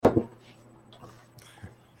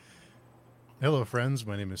Hello, friends.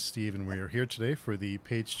 My name is Steve, and we are here today for the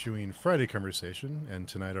Page Chewing Friday conversation. And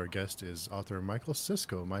tonight, our guest is author Michael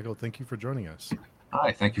Sisko. Michael, thank you for joining us.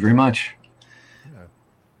 Hi, thank you very much. Yeah,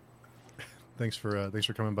 thanks for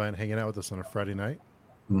coming by and hanging out with us on a Friday night.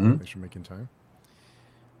 hmm Thanks for making time.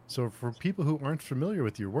 So, for people who aren't familiar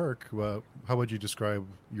with your work, how would you describe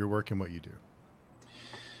your work and what you do?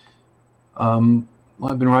 Well,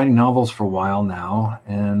 I've been writing novels for a while now,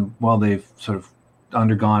 and while they've sort of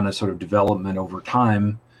undergone a sort of development over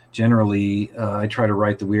time, generally I try to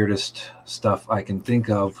write the weirdest stuff I can think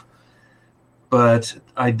of. But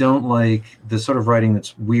I don't like the sort of writing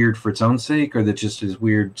that's weird for its own sake, or that just is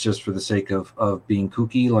weird just for the sake of being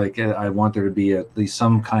kooky. Like I want there to be at least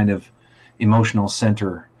some kind of emotional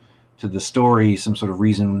center to the story, some sort of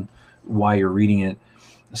reason why you're reading it.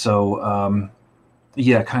 So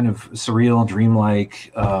yeah, kind of surreal,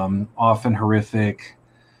 dreamlike, often horrific,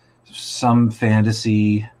 some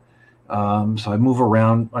fantasy. So I move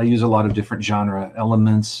around. I use a lot of different genre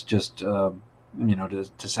elements, just to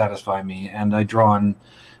satisfy me, and I draw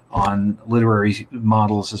on literary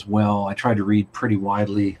models as well. I try to read pretty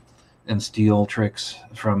widely and steal tricks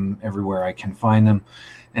from everywhere I can find them.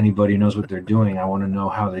 Anybody knows what they're doing, I want to know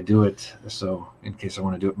how they do it. So in case I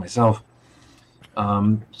want to do it myself.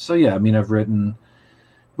 So yeah, I mean, I've written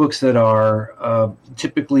books that are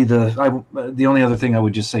typically the only other thing I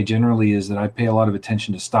would just say generally is that I pay a lot of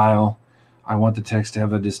attention to style. I want the text to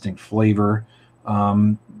have a distinct flavor.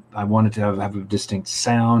 Um, I want it to have a distinct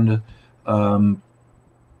sound. Um,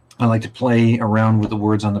 I like to play around with the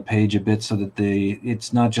words on the page a bit so that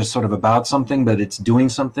it's not just sort of about something, but it's doing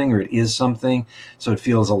something or it is something. So it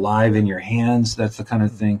feels alive in your hands. That's the kind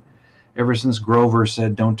of thing. Ever since Grover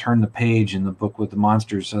said, "Don't turn the page" in the book with the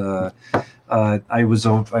monsters, I was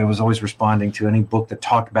always responding to any book that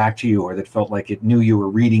talked back to you or that felt like it knew you were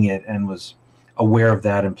reading it and was aware of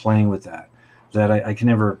that and playing with that. I can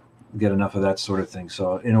never get enough of that sort of thing.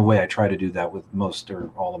 So in a way, I try to do that with most or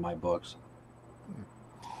all of my books.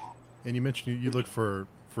 And you mentioned you look for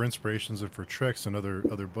inspirations and for tricks and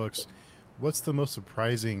other books. What's the most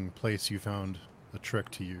surprising place you found a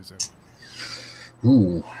trick to use in?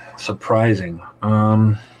 Ooh, surprising.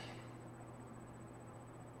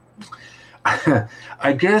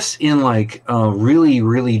 I guess in like really,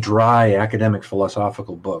 really dry academic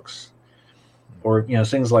philosophical books, or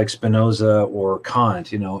things like Spinoza or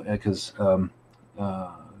Kant, because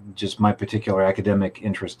just my particular academic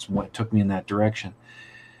interests took me in that direction,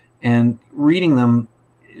 and reading them,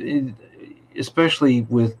 especially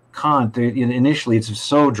with Kant, initially it's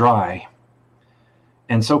so dry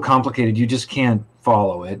and so complicated, you just can't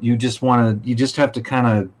follow it. You just have to kind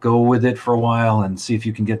of go with it for a while and see if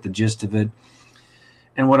you can get the gist of it.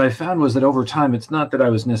 And what I found was that over time, it's not that I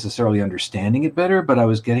was necessarily understanding it better, but I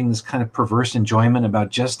was getting this kind of perverse enjoyment about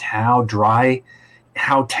just how dry,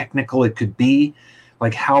 how technical it could be,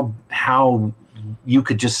 like how you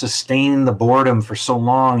could just sustain the boredom for so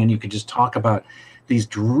long, and you could just talk about these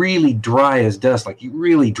really dry as dust, like you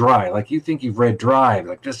really dry, like you think you've read Drive,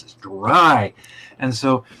 like this is dry. And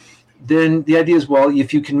so then the idea is, well,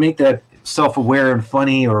 if you can make that self-aware and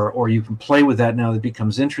funny, or you can play with that, now that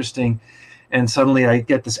becomes interesting. And suddenly I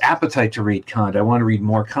get this appetite to read Kant. I want to read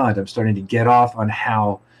more Kant. I'm starting to get off on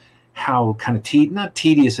how kind of not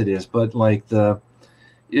tedious it is, but like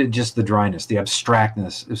just the dryness, the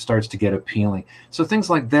abstractness, it starts to get appealing. So things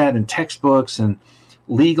like that, and textbooks and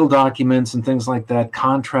legal documents and things like that,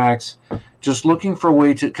 contracts, just looking for a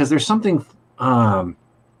way to, because there's something,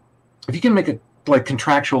 if you can make it like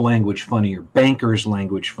contractual language funny, or bankers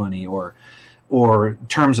language funny, or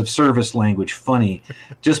terms of service language funny,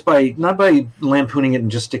 just by not by lampooning it and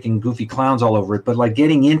just sticking goofy clowns all over it, but like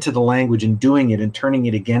getting into the language and doing it and turning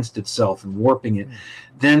it against itself and warping it,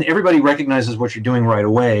 then everybody recognizes what you're doing right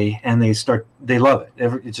away, and they love it.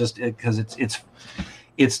 It's just because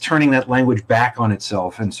it's turning that language back on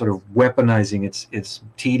itself and sort of weaponizing its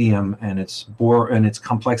tedium and its bore and its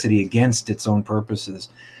complexity against its own purposes,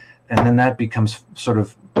 and then that becomes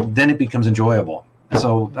then it becomes enjoyable.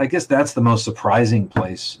 So I guess that's the most surprising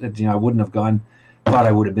place. I wouldn't have thought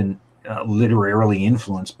I would have been literarily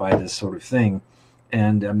influenced by this sort of thing,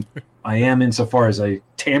 and I am, insofar as I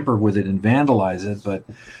tamper with it and vandalize it,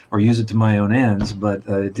 or use it to my own ends. But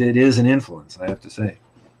it is an influence, I have to say.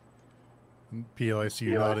 PL, I see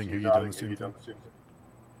you nodding. Who you doing the same thing?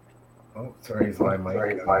 Oh, sorry, is my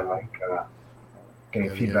mic getting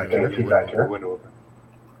Yeah, feedback the here? window open.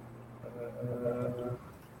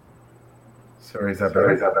 Sorry, is that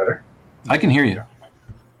better? I can hear you.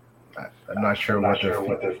 I'm not sure what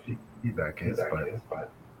the feedback is, but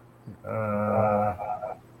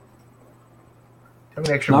I'm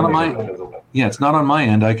not sure. Not on my Yeah, it's not on my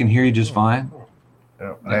end. I can hear you just fine.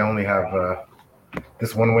 I only have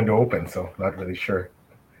this one window open, so not really sure.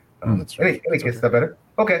 That's right. Is that better?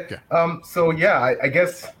 Okay. Yeah. So yeah, I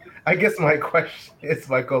guess my question is,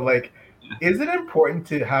 Michael, like, is it important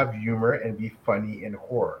to have humor and be funny in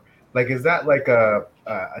horror? Like, is that like a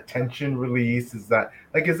tension release? Is that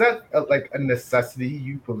like a necessity,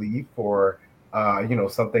 you believe, for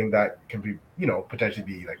something that can be potentially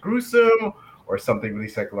be like gruesome or something really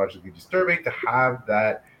psychologically disturbing, to have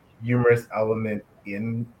that humorous element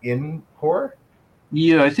in horror?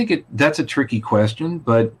 Yeah, I think that's a tricky question,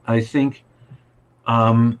 but I think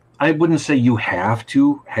I wouldn't say you have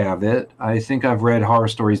to have it. I think I've read horror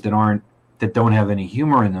stories that don't have any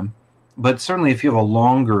humor in them, but certainly if you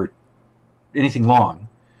have anything long,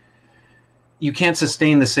 you can't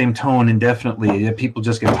sustain the same tone indefinitely. People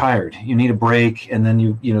just get tired. You need a break, and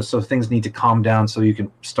then so things need to calm down so you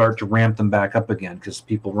can start to ramp them back up again, because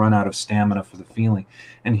people run out of stamina for the feeling,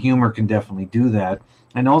 and humor can definitely do that.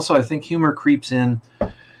 And also, I think humor creeps in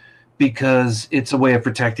because it's a way of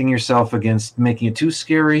protecting yourself against making it too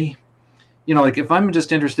scary. Like if I'm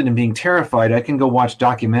just interested in being terrified, I can go watch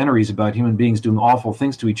documentaries about human beings doing awful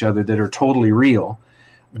things to each other that are totally real.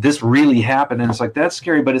 This really happened, and it's like, that's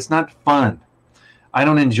scary, but it's not fun. I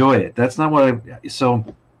don't enjoy it. That's not what so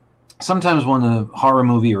sometimes when a horror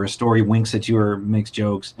movie or a story winks at you or makes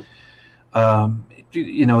jokes,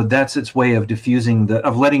 that's its way of diffusing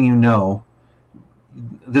of letting you know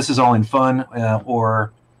this is all in fun,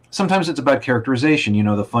 or sometimes it's about characterization.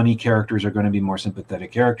 The funny characters are going to be more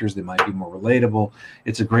sympathetic characters. They might be more relatable.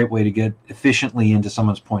 It's a great way to get efficiently into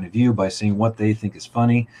someone's point of view by seeing what they think is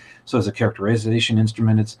funny. So as a characterization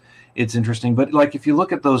instrument, it's interesting. But like if you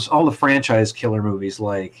look at all the franchise killer movies,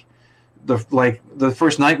 like the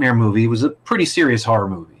first Nightmare movie was a pretty serious horror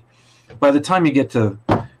movie. By the time you get to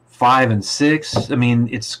 5 and 6, I mean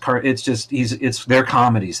it's they're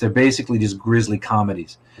comedies. They're basically just grisly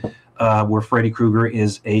comedies. Where Freddy Krueger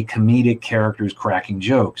is a comedic character who's cracking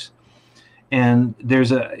jokes. And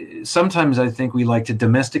sometimes I think we like to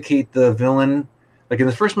domesticate the villain. Like in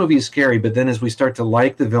the first movie is scary, but then as we start to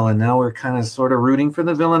like the villain, now we're kind of sort of rooting for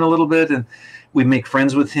the villain a little bit, and we make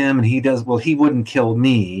friends with him, and he wouldn't kill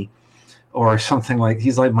me, or something like,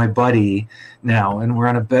 he's like my buddy now, and we're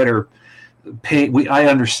on a better pay. I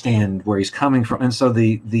understand where he's coming from. And so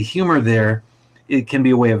the humor there, it can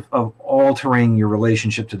be a way of altering your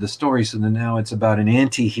relationship to the story. So then now it's about an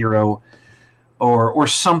anti-hero or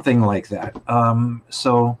something like that.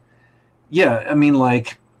 So yeah, I mean,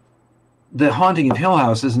 like The Haunting of Hill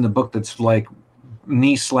House isn't a book that's like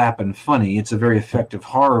knee slapping funny. It's a very effective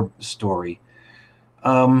horror story.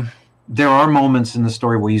 There are moments in the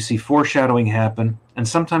story where you see foreshadowing happen. And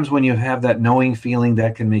sometimes when you have that knowing feeling,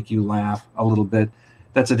 that can make you laugh a little bit.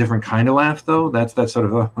 That's a different kind of laugh, though. That's that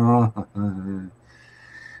sort of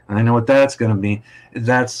I know what that's going to be.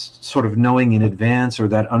 That's sort of knowing in advance, or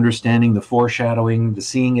that understanding the foreshadowing, the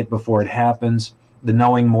seeing it before it happens, the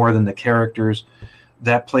knowing more than the characters.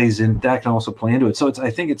 That can also play into it. So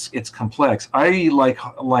I think it's complex. I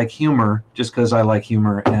like humor just because I like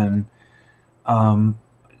humor, and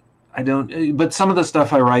I don't. But some of the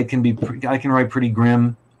stuff I write I can write pretty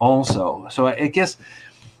grim also. So I guess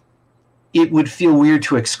it would feel weird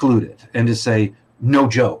to exclude it and to say no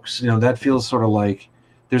jokes. That feels sort of like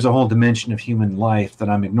there's a whole dimension of human life that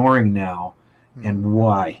I'm ignoring now, and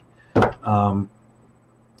why? But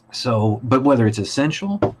whether it's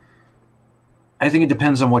essential, I think it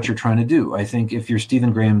depends on what you're trying to do. I think if you're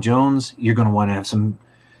Stephen Graham Jones, you're going to want to have some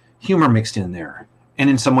humor mixed in there. And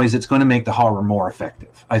in some ways, it's going to make the horror more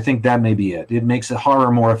effective. I think that may be it. It makes the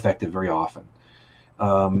horror more effective very often.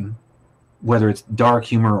 Whether it's dark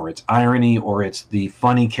humor, or it's irony, or it's the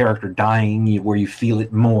funny character dying where you feel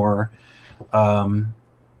it more.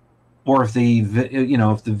 Or if the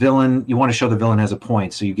villain, you want to show the villain has a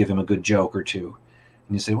point, so you give him a good joke or two.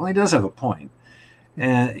 And you say, well, he does have a point.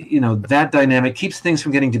 And, that dynamic keeps things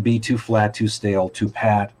from getting to be too flat, too stale, too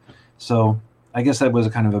pat. So I guess that was a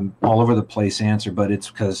kind of an all over the place answer, but it's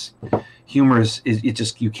because humor is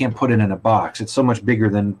you can't put it in a box. It's so much bigger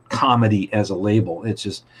than comedy as a label. It's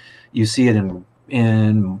just, you see it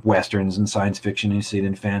in Westerns and science fiction, you see it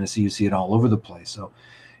in fantasy, you see it all over the place. So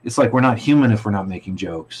it's like we're not human if we're not making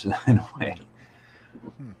jokes in a way.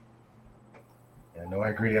 Yeah, no, I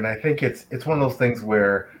agree. And I think it's one of those things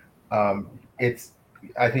where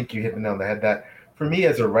I think you hit the nail on the head that for me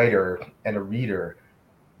as a writer and a reader,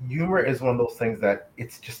 humor is one of those things that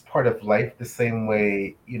it's just part of life, the same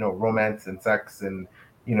way, romance and sex and,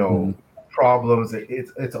 problems.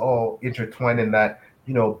 It's all intertwined in that,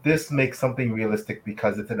 this makes something realistic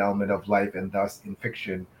because it's an element of life, and thus in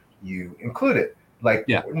fiction, you include it. like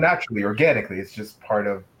Yeah. naturally, organically. It's just part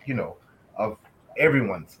of of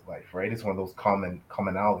everyone's life, right? It's one of those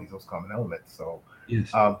commonalities, those common elements. So,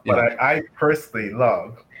 Yes. but Yeah. I personally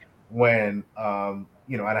love when and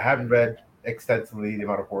I haven't read extensively the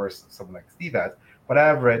amount of horror someone like Steve has, but I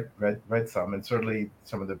have read some, and certainly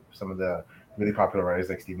some of the really popular writers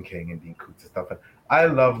like Stephen King and Dean Koontz and stuff. And I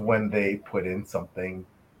love when they put in something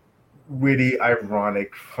really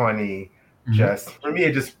ironic, funny. Mhm. Just for me,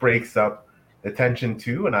 it just breaks up the tension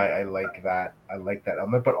too, and I like that. I like that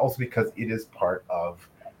element, but also because it is part of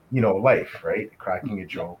life, right? Cracking a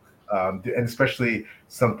joke, and especially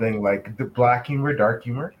something like the black humor, dark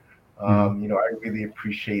humor. Mhm. I really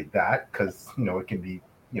appreciate that because it can be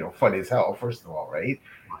funny as hell, first of all, right?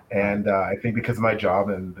 Right. And I think because of my job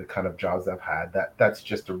and the kind of jobs I've had, that's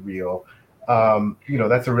just a real,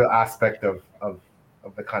 that's a real aspect of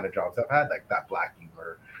the kind of jobs I've had, like that black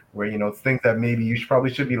humor, where it's things that maybe you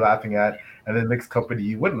probably should be laughing at, and then mixed company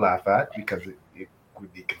you wouldn't laugh at because it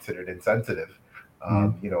would be considered insensitive.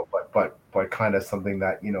 Mhm. But kind of something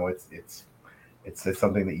that it's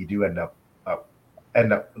something that you do end up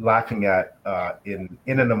laughing at in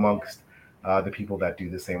and amongst the people that do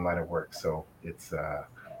the same line of work. So it's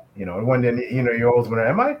and one day you're always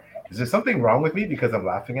wondering, is there something wrong with me because I'm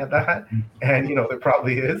laughing at that? And there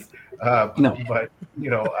probably is. No, But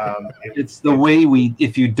it's the it's way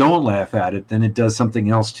if you don't laugh at it, then it does something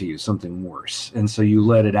else to you, something worse. And so you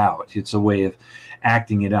let it out. It's a way of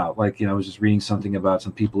acting it out. Like, I was just reading something about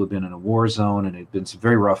some people who've been in a war zone and it'd been some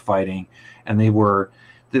very rough fighting. And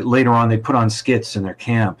later on, they put on skits in their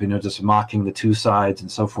camp, just mocking the two sides and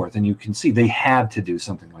so forth. And you can see they had to do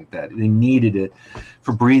something like that. They needed it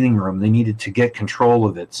for breathing room. They needed to get control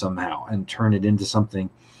of it somehow and turn it into something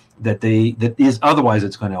that is otherwise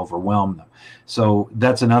it's going to overwhelm them. So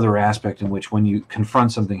that's another aspect in which when you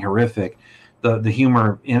confront something horrific, the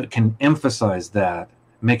humor can emphasize that,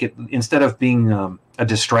 make it, instead of being a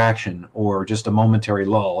distraction or just a momentary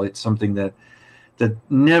lull, it's something that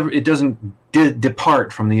never, it doesn't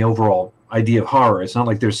depart from the overall idea of horror. It's not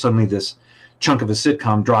like there's suddenly this chunk of a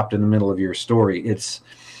sitcom dropped in the middle of your story. It's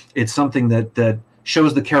something that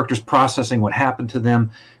shows the characters processing what happened to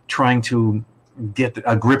them, trying to get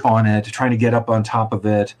a grip on it, trying to get up on top of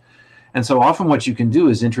it. And so often what you can do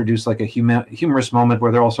is introduce like a humorous moment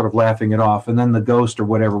where they're all sort of laughing it off, and then the ghost or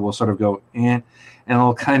whatever will sort of go, and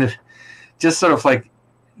it'll kind of just sort of like,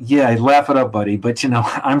 yeah, laugh it up, buddy, but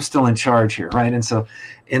I'm still in charge here, right? And so,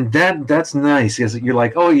 and that's nice because you're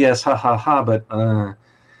like, oh yes, ha ha ha, but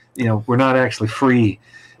we're not actually free.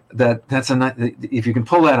 That's if you can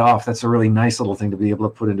pull that off, that's a really nice little thing to be able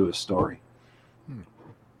to put into a story.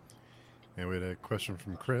 And we had a question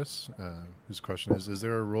from Chris, whose question is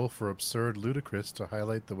there a role for absurd ludicrous to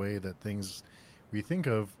highlight the way that things we think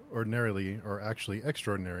of ordinarily are actually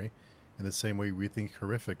extraordinary in the same way we think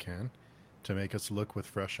horrific can, to make us look with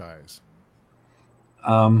fresh eyes?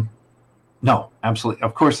 No, absolutely.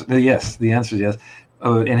 Of course, yes. The answer is yes.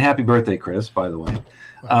 And happy birthday, Chris, by the way.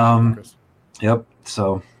 Chris. Yep.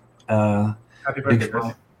 So, happy birthday,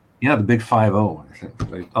 Chris. Yeah, the big 5-0, I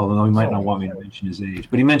think. Although he might not want me to mention his age,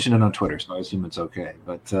 but he mentioned it on Twitter, so I assume it's okay.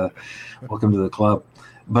 But welcome to the club.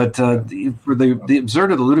 But for the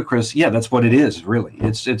absurd or the ludicrous, yeah, that's what it is, really.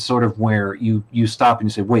 It's sort of where you stop and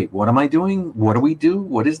you say, wait, what am I doing? What do we do?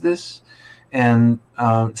 What is this? And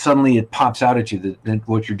suddenly it pops out at you that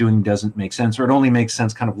what you're doing doesn't make sense, or it only makes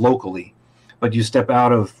sense kind of locally. But you step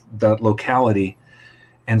out of that locality,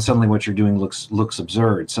 and suddenly what you're doing looks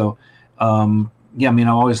absurd. So, yeah, I mean,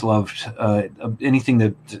 I always loved anything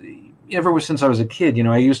that, ever since I was a kid,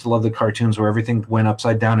 I used to love the cartoons where everything went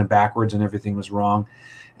upside down and backwards and everything was wrong.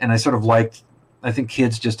 And I sort of I think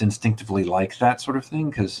kids just instinctively like that sort of thing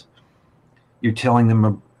because you're telling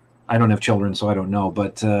them, I don't have children, so I don't know,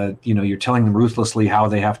 but, you're telling them ruthlessly how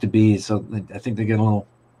they have to be. So I think they get a little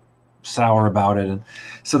sour about it. And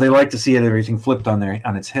so they like to see everything flipped on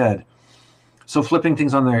its head. So flipping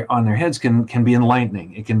things on their heads can be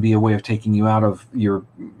enlightening. It can be a way of taking you out of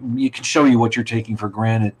it can show you what you're taking for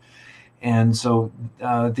granted. And so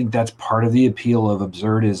I think that's part of the appeal of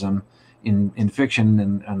absurdism in fiction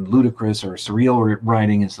and ludicrous or surreal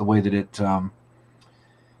writing is the way that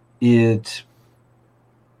it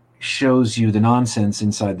shows you the nonsense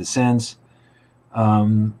inside the sense.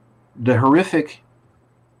 The horrific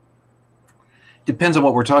depends on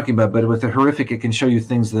what we're talking about, but with the horrific, it can show you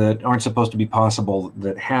things that aren't supposed to be possible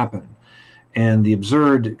that happen. And the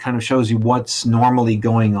absurd kind of shows you what's normally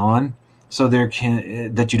going on, so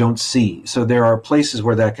that you don't see. So there are places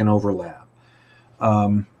where that can overlap.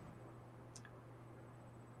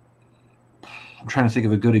 I'm trying to think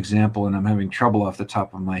of a good example, and I'm having trouble off the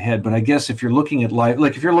top of my head. But I guess if you're looking at life,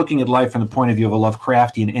 like if you're looking at life from the point of view of a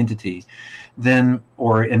Lovecraftian entity, then,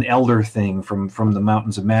 or an elder thing from the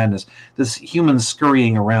Mountains of Madness, this humans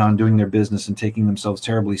scurrying around doing their business and taking themselves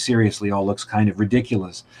terribly seriously all looks kind of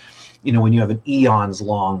ridiculous. You know, when you have an eons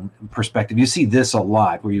long perspective, you see this a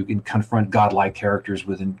lot, where you can confront godlike characters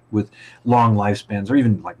with long lifespans, or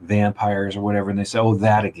even like vampires or whatever, and they say, "Oh,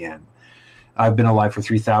 that again." I've been alive for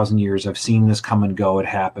 3,000 years. I've seen this come and go. It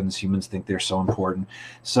happens. Humans think they're so important.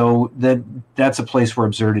 So that's a place where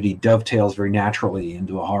absurdity dovetails very naturally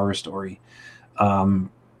into a horror story. And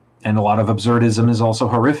a lot of absurdism is also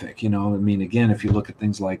horrific. You know, I mean, again, if you look at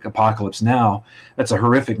things like Apocalypse Now, that's a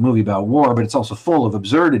horrific movie about war, but it's also full of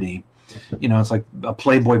absurdity. You know, it's like a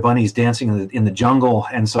Playboy bunnies dancing in the jungle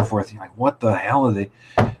and so forth. You're like, what the hell are they?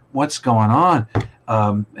 What's going on?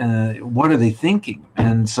 What are they thinking?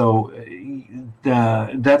 And so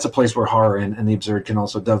that's a place where horror and the absurd can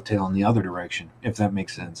also dovetail in the other direction, if that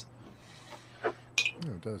makes sense. Yeah,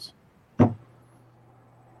 it does.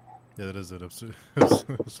 Yeah, that is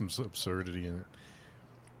some absurdity in it.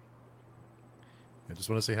 I just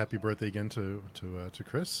want to say happy birthday again to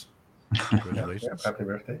Chris. Congratulations. Happy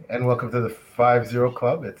birthday. And welcome to the 5-0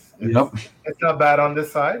 club. It's not bad on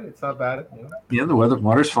this side. It's not bad. You know? Yeah, the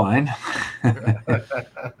water's fine. And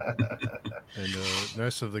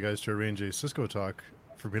nice of the guys to arrange a Cisco talk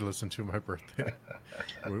for me to listen to my birthday.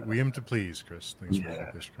 We aim to please, Chris. Thanks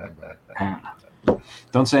for coming by.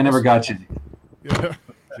 Don't say I never got you. Yeah,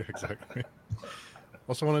 exactly.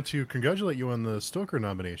 Also wanted to congratulate you on the Stoker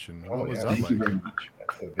nomination. What was that like? Thank you very much.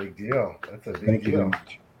 That's a big deal. Thank you very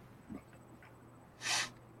much.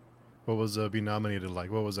 What was being nominated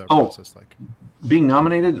like? What was that process like? Being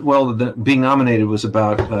nominated? Well, being nominated was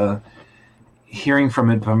about hearing from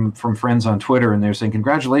it from friends on Twitter, and they're saying,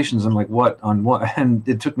 congratulations. I'm like, what? On what? And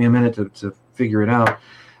it took me a minute to figure it out.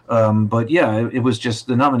 But yeah, it was just,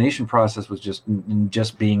 the nomination process was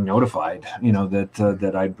just being notified, you know,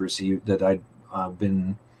 that I'd received, that I'd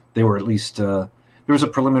been, they were at least, there was a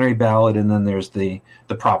preliminary ballot, and then there's the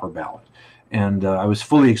proper ballot. And I was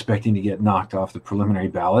fully expecting to get knocked off the preliminary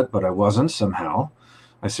ballot, but I wasn't somehow.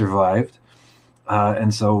 I survived.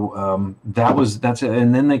 And so that's it.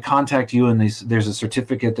 And then they contact you, and there's a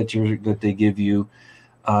certificate that they give you,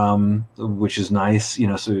 which is nice, you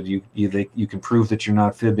know, so you can prove that you're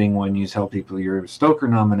not fibbing when you tell people you're Stoker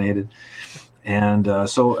nominated. And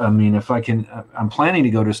so, I mean, I'm planning to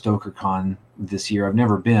go to StokerCon this year. I've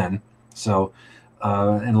never been. So,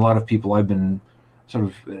 and a lot of people I've been sort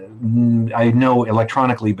of, I know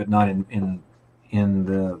electronically, but not in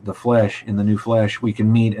the flesh, in the new flesh. We can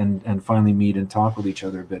meet and finally meet and talk with each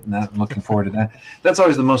other a bit. And I'm looking forward to that. That's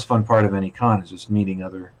always the most fun part of any con, is just meeting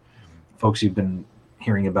other folks you've been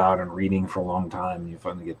hearing about and reading for a long time. You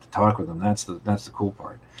finally get to talk with them. That's the cool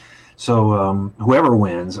part. So whoever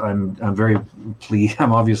wins, I'm very pleased.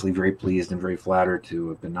 I'm obviously very pleased and very flattered to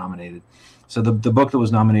have been nominated. So the book that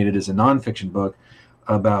was nominated is a nonfiction book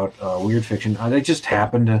about weird fiction. I just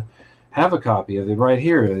happened to have a copy of it right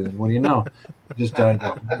here. What do you know? Just where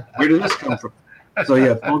did this come from? So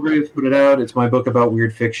yeah, Palgrave put it out. It's my book about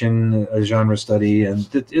weird fiction, a genre study, and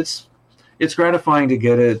it's gratifying to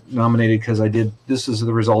get it nominated, because this is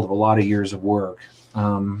the result of a lot of years of work.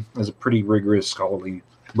 As a pretty rigorous scholarly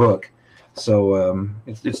book, so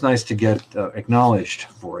it's nice to get acknowledged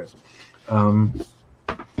for it.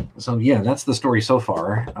 So yeah, that's the story so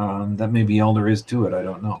far. That may be all there is to it. I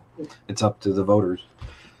don't know. It's up to the voters.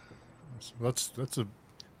 That's a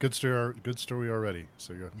good story already.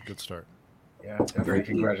 So yeah, good start. Yeah, definitely.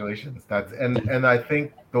 Congratulations. And I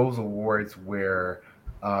think those awards where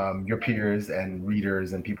your peers and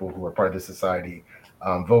readers and people who are part of the society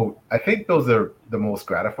vote, I think those are the most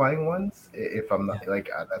gratifying ones. If I'm not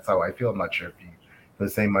that's how I feel. I'm not sure if you feel the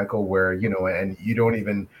same, Michael, where, you know, and you don't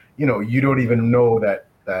even know that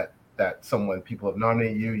people have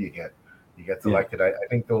nominated you. You get selected. Yeah. I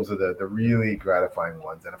think those are the really gratifying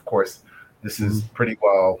ones. And of course, this is pretty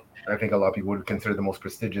well, I think a lot of people would consider the most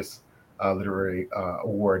prestigious literary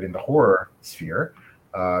award in the horror sphere.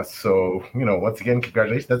 So, you know, once again,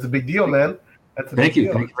 congratulations. That's a big deal, man. Thank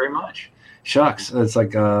you very much. Shucks, it's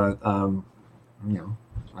like you know,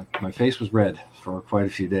 my face was red for quite a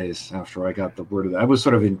few days after I got the word of that. I was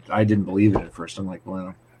I didn't believe it at first. I'm like,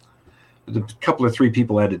 well, a couple of 3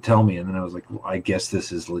 people had to tell me, and then I was like, well, I guess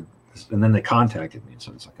this is. And then they contacted me,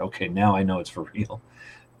 so it's like, okay, now I know it's for real.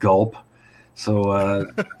 Gulp.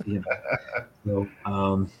 So you know,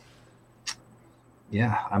 so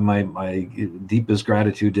yeah, my deepest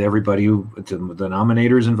gratitude to everybody, to the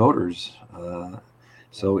nominators and voters.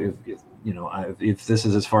 So if if this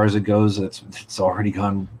is as far as it goes, it's already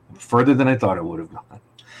gone further than I thought it would have gone.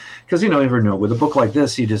 Because you never know with a book like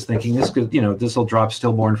this, you're just thinking this could, this will drop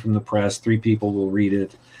stillborn from the press. 3 people will read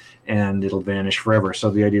it, and it'll vanish forever. So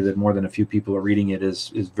the idea that more than a few people are reading it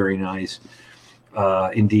is very nice,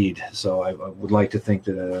 indeed. So I would like to think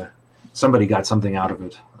that somebody got something out of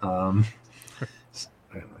it. That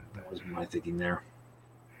was my thinking there.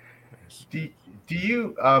 Do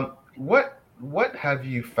you what have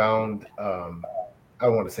you found? I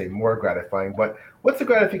don't want to say more gratifying, but what's the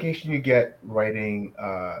gratification you get writing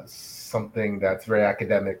something that's very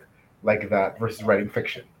academic like that versus writing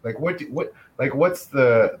fiction? Like what's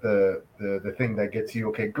the thing that gets you,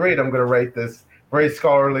 okay, great, I'm going to write this very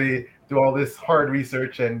scholarly, do all this hard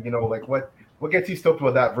research, and like what gets you stoked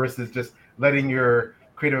about that versus just letting your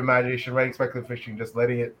creative imagination, writing speculative fiction, just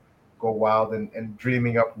letting it go wild and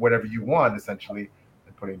dreaming up whatever you want essentially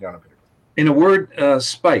and putting it down on paper? In a word,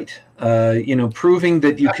 spite. Proving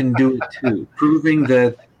that you can do it too. Proving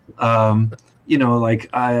that,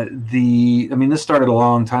 this started a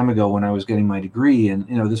long time ago when I was getting my degree, and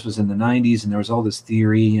this was in the 90s, and there was all this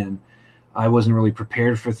theory, and I wasn't really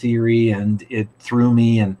prepared for theory, and it threw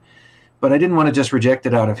me. But I didn't want to just reject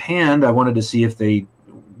it out of hand. I wanted to see if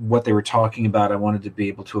what they were talking about. I wanted to be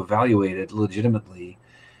able to evaluate it legitimately,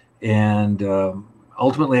 and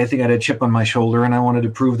ultimately, I think I had a chip on my shoulder, and I wanted to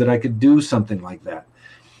prove that I could do something like that,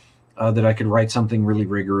 that I could write something really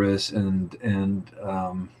rigorous and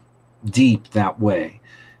deep that way.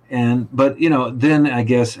 But then I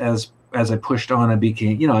guess as I pushed on, I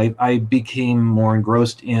became more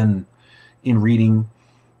engrossed in reading,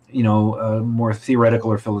 more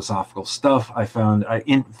theoretical or philosophical stuff. I found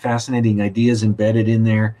fascinating ideas embedded in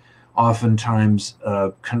there, oftentimes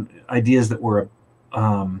ideas that were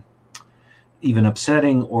even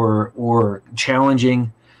upsetting or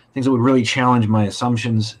challenging, things that would really challenge my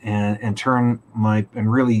assumptions and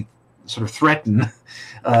really sort of threaten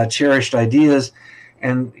cherished ideas,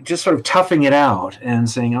 and just sort of toughing it out and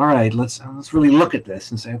saying, all right, let's really look at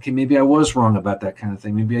this and say, okay, maybe I was wrong about that kind of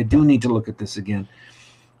thing. Maybe I do need to look at this again.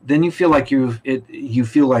 Then you feel like you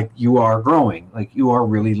feel like you are growing, like you are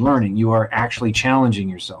really learning, you are actually challenging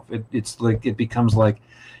yourself. It becomes like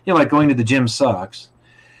going to the gym sucks.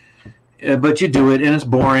 But you do it, and it's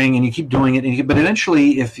boring, and you keep doing it. But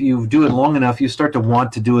eventually, if you do it long enough, you start to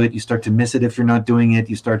want to do it. You start to miss it if you're not doing it.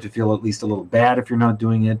 You start to feel at least a little bad if you're not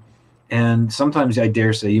doing it. And sometimes, I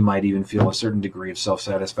dare say, you might even feel a certain degree of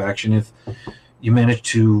self-satisfaction if you manage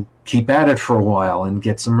to keep at it for a while and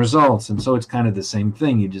get some results. And so it's kind of the same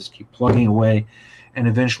thing. You just keep plugging away, and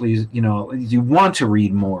eventually, you want to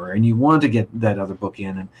read more, and you want to get that other book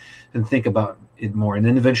in and think about it more. And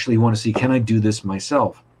then eventually, you want to see, can I do this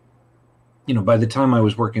myself? By the time I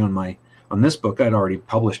was working on this book, I'd already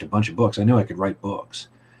published a bunch of books. I knew I could write books.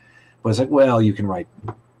 But it's like, well, you can write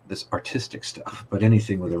this artistic stuff, but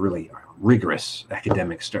anything with a really rigorous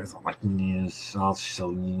academic stuff, I'm like, yes, I'll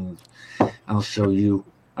show you.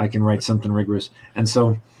 I can write something rigorous. And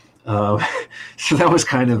so that was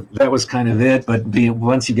kind of it. But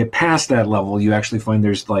once you get past that level, you actually find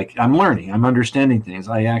there's I'm learning, I'm understanding things.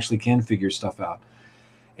 I actually can figure stuff out.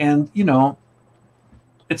 And,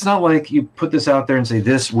 it's not like you put this out there and say,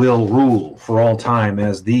 this will rule for all time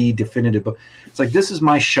as the definitive book. It's like, this is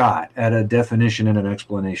my shot at a definition and an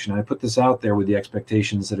explanation. I put this out there with the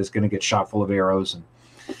expectations that it's going to get shot full of arrows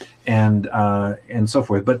and so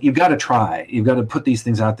forth. But you've got to try. You've got to put these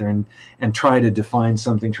things out there and try to define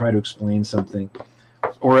something, try to explain something.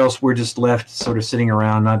 Or else we're just left sort of sitting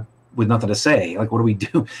around with nothing to say. Like, what do we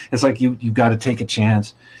do? It's like you've got to take a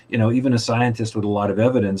chance. Even a scientist with a lot of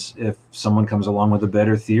evidence, if someone comes along with a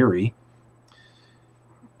better theory,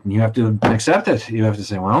 you have to accept it. You have to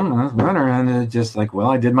say, well, and it's just like, well,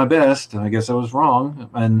 I did my best. I guess I was wrong,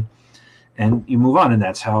 and you move on. And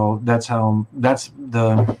that's the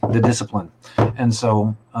discipline. And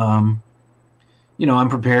so, I'm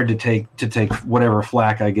prepared to take whatever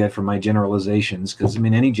flack I get from my generalizations, because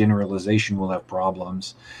any generalization will have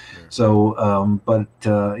problems. Yeah. So,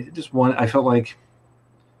 I felt like,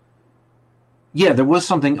 there was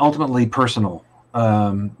something ultimately personal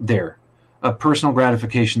there, a personal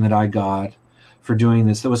gratification that I got for doing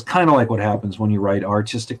this. That was kind of like what happens when you write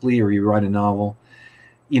artistically or you write a novel.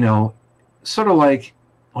 Sort of like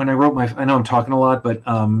when I wrote I know I'm talking a lot, but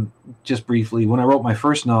just briefly, when I wrote my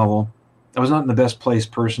first novel, I was not in the best place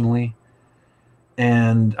personally.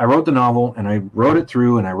 And I wrote the novel, and I wrote it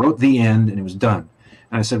through, and I wrote the end, and it was done.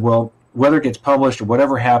 And I said, well, whether it gets published or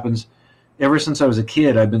whatever happens, ever since I was a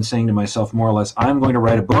kid, I've been saying to myself, more or less, I'm going to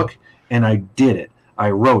write a book, and I did it. I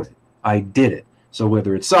wrote it. I did it. So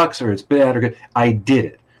whether it sucks or it's bad or good, I did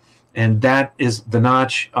it. And that is the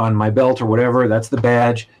notch on my belt or whatever. That's the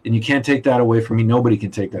badge. And you can't take that away from me. Nobody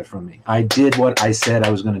can take that from me. I did what I said I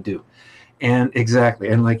was going to do. And exactly.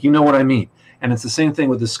 And like, you know what I mean? And it's the same thing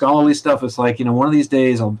with the scholarly stuff. It's like, one of these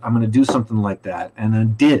days I'm going to do something like that. And I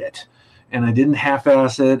did it. And I didn't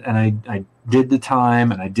half-ass it. And I did the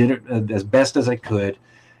time and I did it as best as I could.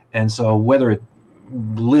 And so whether it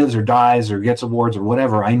lives or dies or gets awards or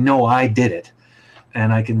whatever, I know I did it.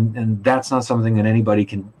 And that's not something that anybody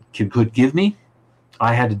could give me.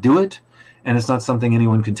 I had to do it, and it's not something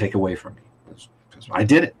anyone can take away from me. Because I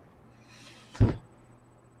did it.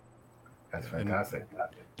 That's fantastic. And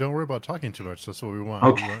don't worry about talking too much. That's what we want.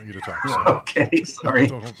 Okay. We want you to talk. So. Okay, sorry.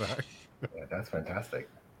 Don't hold back. Yeah, that's fantastic.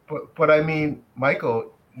 But I mean,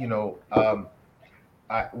 Michael,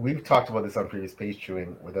 we've talked about this on previous page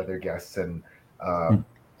chewing with other guests, and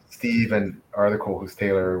Steve and our other co-host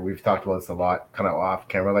Taylor, we've talked about this a lot, kind of off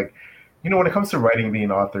camera. Like, when it comes to writing, being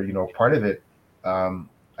an author, part of it,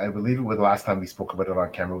 I believe it was the last time we spoke about it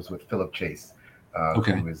on camera was with Philip Chase,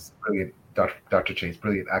 who was brilliant, Dr. Chase,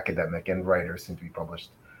 brilliant academic and writer, soon to be published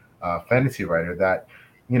fantasy writer. That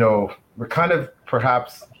we're kind of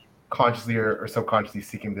perhaps consciously or subconsciously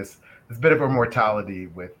seeking this bit of immortality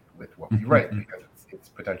with what we write, because it's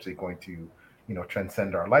potentially going to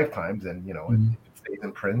transcend our lifetimes, and if it stays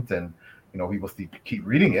in print and people keep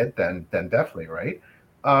reading it, then definitely, right?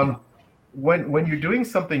 When you're doing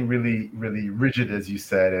something really, really rigid, as you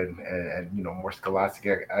said, and more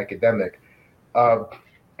scholastic academic,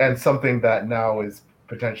 and something that now is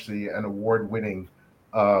potentially an award-winning,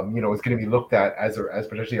 is going to be looked at as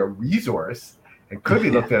potentially a resource, and could be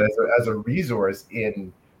looked at as a resource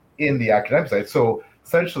in the academic side. So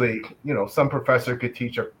essentially, some professor could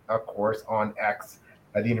teach a course on X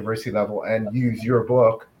at the university level and use your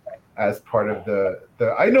book as part of the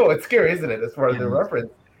I know it's scary, isn't it? As part of the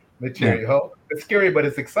reference material. Yeah. It's scary, but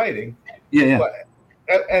it's exciting. Yeah.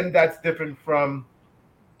 And that's different from,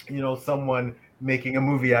 someone making a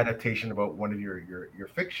movie adaptation about one of your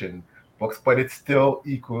fiction books, but it's still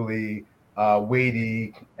equally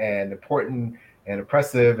weighty and important and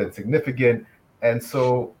impressive and significant. And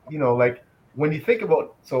so, like when you think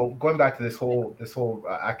about, so going back to this whole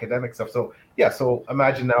academic stuff. So so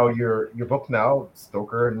imagine now your book now,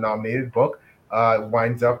 Stoker nominated book,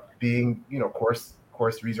 winds up being,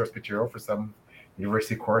 course resource material for some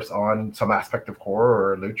university course on some aspect of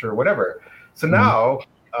horror or literature or whatever. So now,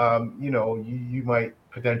 you might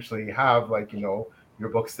potentially have your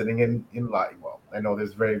book sitting in well, I know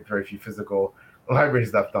there's very, very few physical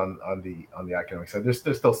libraries left on the academic side. There's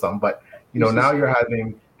still some, but now you're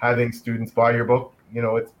having students buy your book.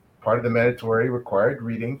 It's part of the mandatory required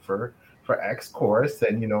reading for X course,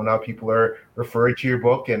 and now people are referring to your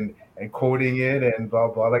book and quoting it and blah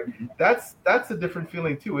blah. Like that's a different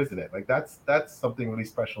feeling too, isn't it? Like that's something really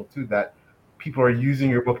special too, that people are using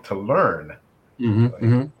your book to learn.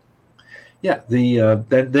 Yeah,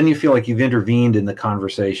 then you feel like you've intervened in the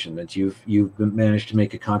conversation, that you've managed to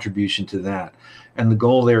make a contribution to that, and the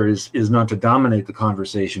goal there is not to dominate the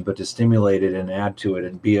conversation, but to stimulate it and add to it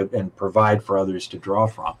and and provide for others to draw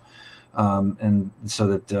from, and so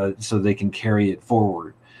that so they can carry it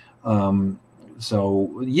forward.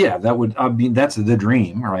 So yeah, that's the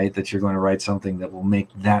dream, right? That you're going to write something that will make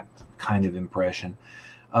that kind of impression,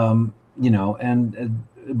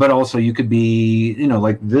 but also you could be,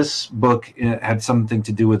 like this book had something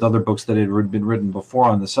to do with other books that had been written before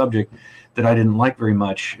on the subject that I didn't like very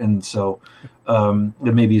much. And so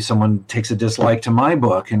maybe someone takes a dislike to my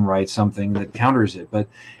book and writes something that counters it. But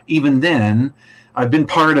even then, I've been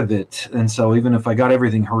part of it. And so even if I got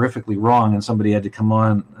everything horrifically wrong and somebody had to come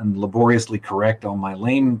on and laboriously correct all my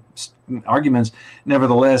lame arguments,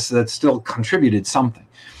 nevertheless, that still contributed something.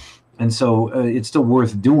 And so it's still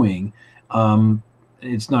worth doing.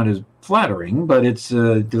 It's not as flattering, but it's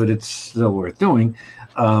still worth doing.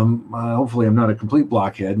 Hopefully I'm not a complete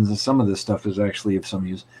blockhead, and some of this stuff is actually of some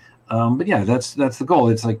use. But yeah, that's the goal.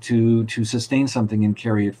 It's like to sustain something and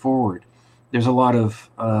carry it forward. There's a lot of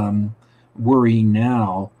worry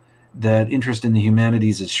now that interest in the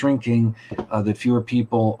humanities is shrinking, that fewer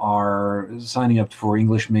people are signing up for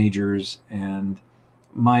English majors, and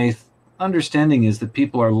my understanding is that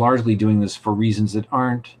people are largely doing this for reasons that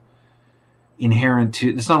aren't inherent to.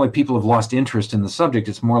 It's not like people have lost interest in the subject.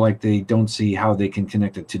 It's more like they don't see how they can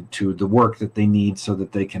connect it to the work that they need so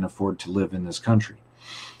that they can afford to live in this country.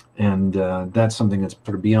 And that's something that's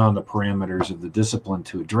sort of beyond the parameters of the discipline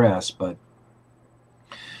to address. But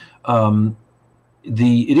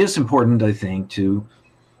it is important, I think, to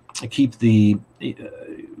keep the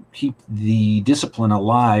discipline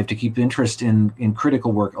alive, to keep interest in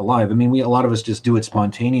critical work alive. I mean, a lot of us just do it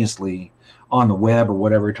spontaneously on the web or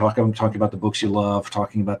whatever, talking about the books you love,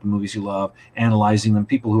 talking about the movies you love, analyzing them.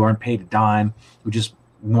 People who aren't paid a dime, who just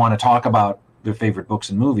want to talk about their favorite books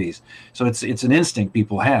and movies. So it's an instinct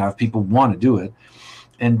people have. People want to do it,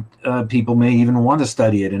 and people may even want to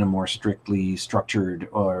study it in a more strictly structured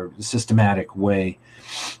or systematic way.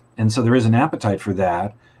 And so there is an appetite for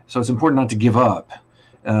that. So it's important not to give up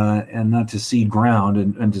and not to cede ground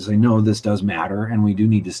and to say, no, this does matter and we do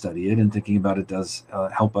need to study it, and thinking about it does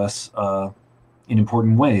help us in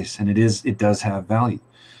important ways, and it does have value.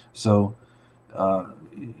 So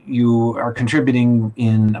you are contributing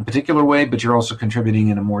in a particular way, but you're also contributing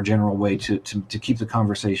in a more general way to keep the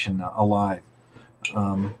conversation alive.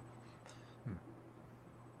 I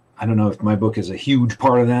don't know if my book is a huge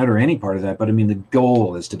part of that or any part of that, but I mean, the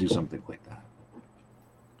goal is to do something like that.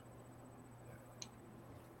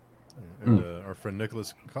 And our friend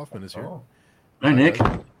Nicholas Kaufman is here. Oh. Hi, Nick.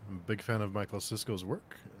 I'm a big fan of Michael Sisko's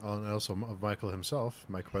work, and also of Michael himself.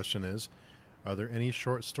 My question is, are there any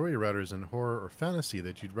short story writers in horror or fantasy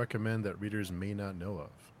that you'd recommend that readers may not know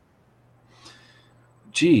of?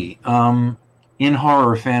 Gee, in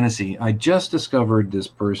horror or fantasy, I just discovered this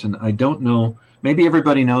person. I don't know. Maybe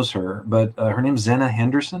everybody knows her, but her name's Zena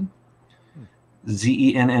Henderson.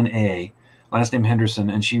 Zenna, last name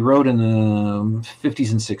Henderson, and she wrote in the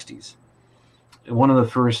 50s and 60s. One of the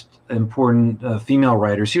first important female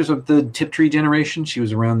writers. She was of the Tiptree generation. She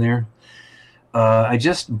was around there. I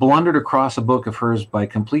just blundered across a book of hers by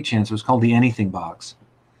complete chance. It was called The Anything Box.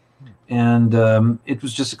 And it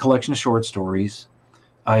was just a collection of short stories.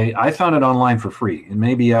 I found it online for free. It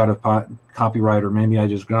may be out of copyright, or maybe I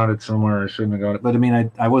just got it somewhere I shouldn't have got it. But I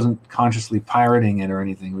mean, I wasn't consciously pirating it or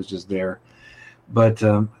anything. It was just there. But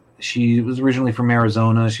she was originally from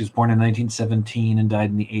Arizona. She was born in 1917 and died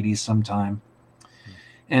in the 80s sometime.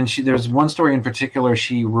 And there's one story in particular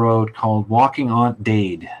she wrote called Walking Aunt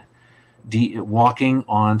Dade. Walking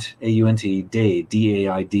Aunt, A-U-N-T, Dade,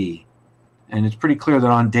 D-A-I-D. And it's pretty clear that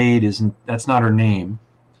Aunt Dade that's not her name.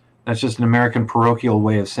 That's just an American parochial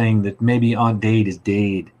way of saying that maybe Aunt Dade is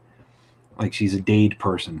Dade. Like she's a Dade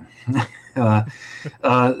person.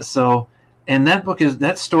 So, and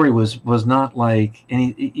that story was not like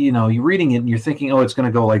any, you're reading it and you're thinking, oh, it's going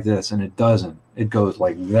to go like this, and it doesn't. It goes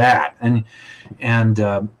like that. And it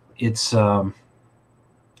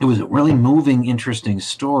was a really moving, interesting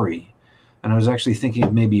story. And I was actually thinking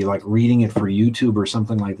of maybe like reading it for YouTube or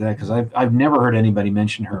something like that, because I've never heard anybody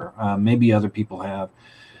mention her. Maybe other people have.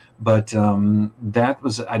 But that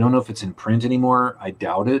was, I don't know if it's in print anymore. I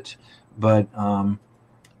doubt it. But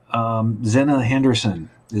Zena Henderson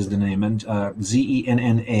is the name, and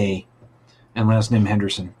Zenna, and last name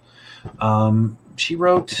Henderson. She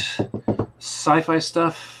wrote sci-fi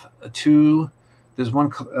stuff too. There's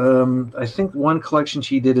one, I think one collection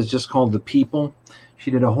she did is just called The People.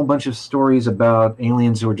 She did a whole bunch of stories about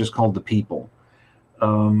aliens who are just called The People.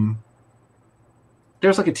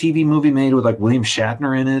 There's like a TV movie made with like William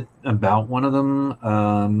Shatner in it about one of them,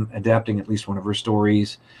 adapting at least one of her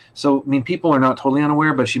stories. So, I mean, people are not totally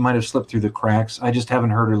unaware, but she might have slipped through the cracks. I just haven't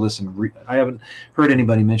heard her listen. I haven't heard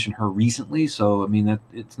anybody mention her recently. So, I mean, that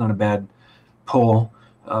it's not a bad pull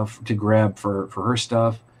to grab for her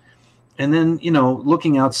stuff. And then,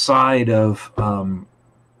 looking outside of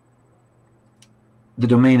the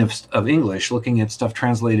domain of English, looking at stuff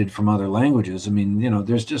translated from other languages, I mean,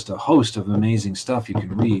 there's just a host of amazing stuff you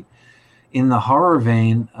can read. In the horror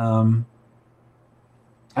vein, I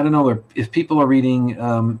don't know if people are reading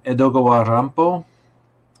Edogawa Rampo.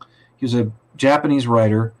 He was a Japanese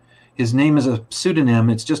writer. His name is a pseudonym.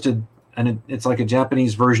 It's just it's like a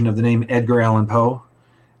Japanese version of the name Edgar Allan Poe,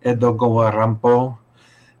 Edogawa Rampo.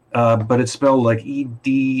 But it's spelled like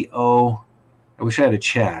E-D-O. I wish I had a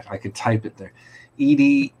chat. I could type it there.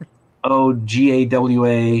 E-D-O-G-A-W-A,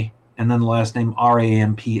 and then the last name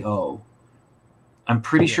R-A-M-P-O. I'm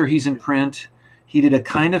pretty sure he's in print. He did a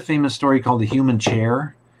kind of famous story called The Human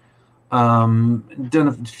Chair. Done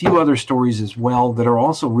a few other stories as well that are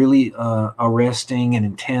also really arresting and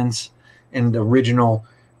intense and original.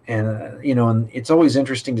 And, and it's always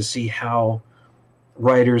interesting to see how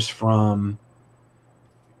writers from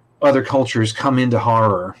other cultures come into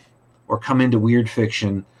horror or come into weird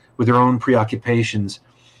fiction with their own preoccupations.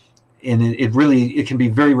 And it can be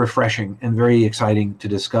very refreshing and very exciting to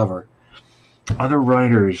discover. Other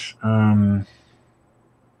writers,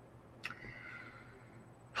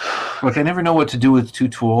 look, I never know what to do with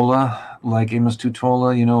Tutuola, like Amos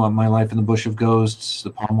Tutuola, My Life in the Bush of Ghosts,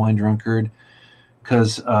 The Palm Wine Drunkard,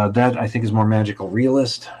 because that I think is more magical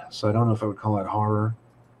realist, so I don't know if I would call that horror.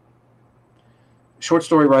 Short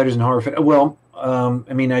story writers in horror, well,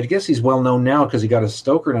 I guess he's well known now because he got a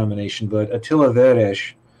Stoker nomination, but Attila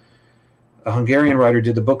Veres, a Hungarian writer,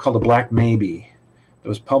 did the book called The Black Maybe. It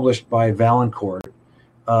was published by Valancourt,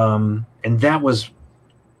 and that was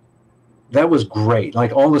great.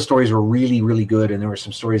 Like, all the stories were really, really good, and there were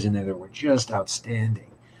some stories in there that were just outstanding.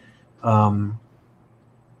 I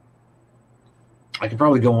could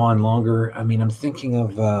probably go on longer. I mean, I'm thinking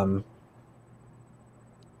of.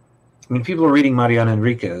 People are reading Mariana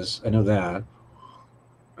Enriquez. I know that.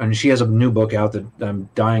 And she has a new book out that I'm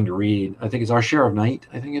dying to read. I think it's Our Share of Night,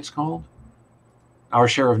 I think it's called. Our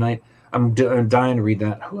Share of Night. I'm dying to read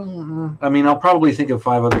that. I mean, I'll probably think of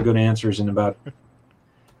 5 other good answers in about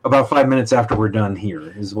 5 minutes after we're done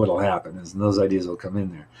here is what'll happen, and those ideas will come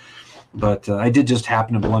in there. But I did just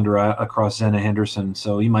happen to blunder across Zena Henderson,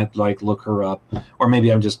 so you might look her up. Or maybe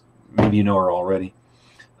you know her already.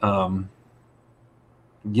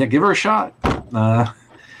 Yeah, give her a shot.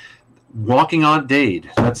 Walking Aunt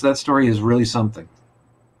Dade. That story is really something,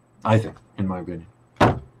 I think, in my opinion.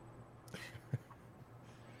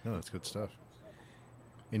 No, that's good stuff.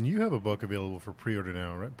 And you have a book available for pre-order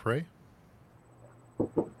now, right? Prey?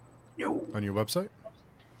 No. On your website?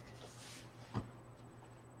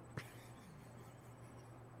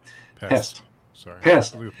 Pest. Sorry.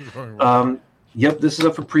 Pest. Yep, this is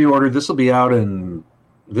up for pre-order. This will be out in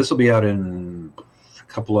a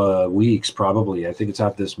couple of weeks, probably. I think it's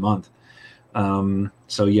out this month.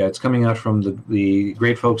 So yeah, it's coming out from the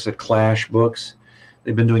great folks at Clash Books.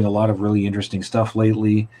 They've been doing a lot of really interesting stuff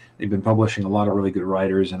lately. They've been publishing a lot of really good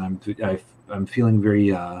writers, and I'm feeling very.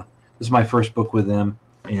 This is my first book with them,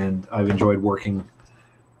 and I've enjoyed working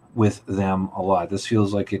with them a lot. This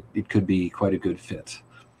feels like it could be quite a good fit.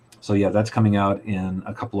 So yeah, that's coming out in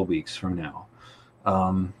a couple of weeks from now.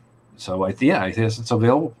 So I guess it's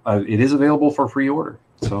available. It is available for pre-order.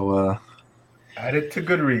 So add it to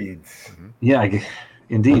Goodreads. Mm-hmm. Yeah,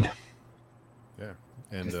 indeed. Yeah,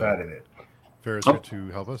 and just added it. Farrah's here to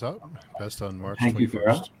help us out. Pest on March 21st. Thank you,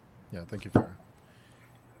 Farrah. Yeah, thank you, Farrah.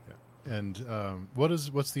 Yeah. And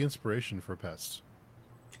what's the inspiration for Pest?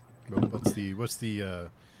 What's the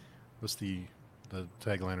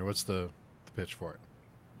tagline, or what's the pitch for it?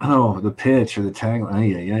 Oh, the pitch or the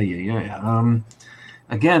tagline. Yeah.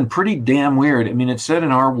 Again, pretty damn weird. I mean, it's set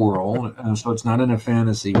in our world, so it's not in a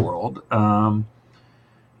fantasy world.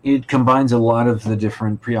 It combines a lot of the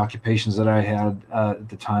different preoccupations that I had at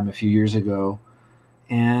the time a few years ago.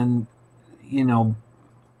 And,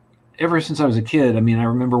 ever since I was a kid, I mean, I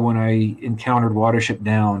remember when I encountered Watership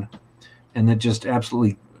Down, and that just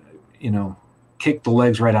absolutely, kicked the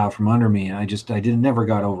legs right out from under me. I never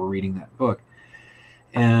got over reading that book.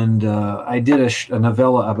 And I did a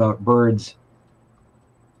novella about birds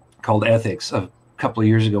called Ethics a couple of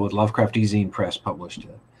years ago with Lovecraft E-Zine Press published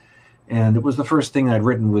it. And it was the first thing I'd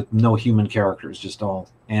written with no human characters, just all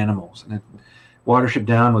animals. And Watership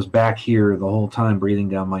Down was back here the whole time, breathing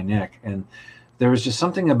down my neck. And there was just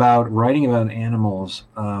something about writing about animals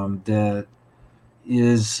that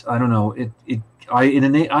is, I don't know, I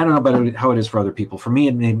don't know about how it is for other people. For me,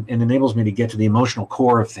 it enables me to get to the emotional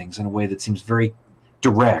core of things in a way that seems very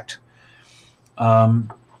direct.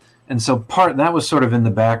 And so that was sort of in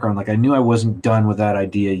the background. Like, I knew I wasn't done with that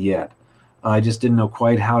idea yet. I just didn't know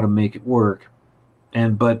quite how to make it work.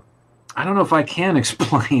 But I don't know if I can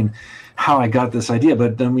explain how I got this idea.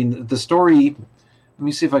 But I mean, the story, let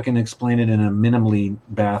me see if I can explain it in a minimally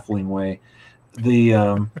baffling way.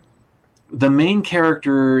 The main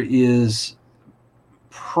character is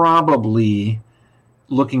probably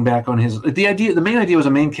looking back on the main idea was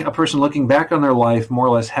a person looking back on their life, more or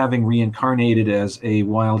less having reincarnated as a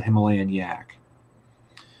wild Himalayan yak.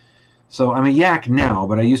 So I'm a yak now,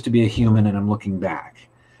 but I used to be a human, and I'm looking back.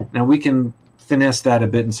 Now we can finesse that a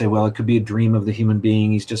bit and say, well, it could be a dream of the human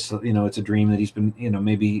being. He's just, it's a dream that he's been,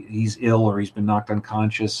 maybe he's ill or he's been knocked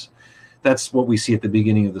unconscious. That's what we see at the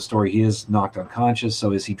beginning of the story. He is knocked unconscious.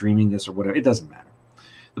 So is he dreaming this or whatever? It doesn't matter.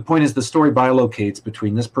 The point is the story bilocates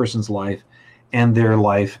between this person's life and their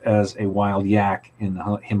life as a wild yak in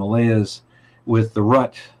the Himalayas, with the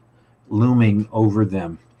rut looming over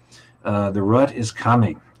them. The rut is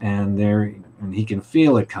coming, and he can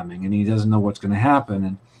feel it coming, and he doesn't know what's going to happen,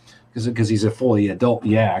 and because he's a fully adult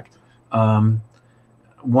yak.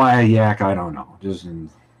 Why a yak? I don't know. It's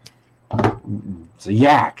a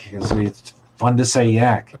yak. It's fun to say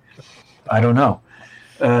yak. I don't know.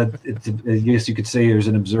 I guess you could say there's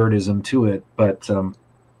an absurdism to it, but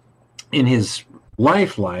in his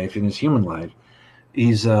in his human life,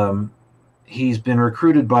 he's been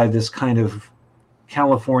recruited by this kind of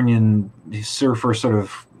Californian surfer sort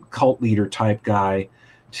of cult leader type guy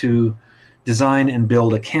to design and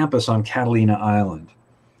build a campus on Catalina Island.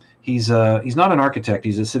 he's not an architect.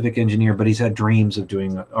 He's a civic engineer, but he's had dreams of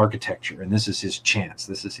doing architecture, and this is his chance.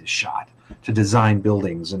 This is his shot to design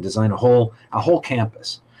buildings and design a whole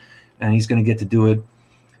campus, and he's going to get to do it.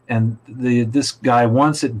 And this guy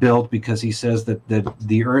wants it built because he says that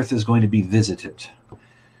the Earth is going to be visited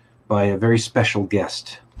by a very special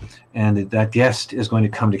guest, and that guest is going to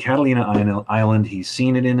come to Catalina Island. He's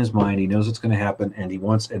seen it in his mind. He knows it's going to happen, and he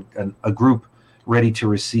wants a group ready to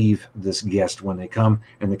receive this guest when they come,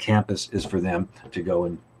 and the campus is for them to go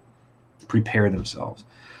and prepare themselves.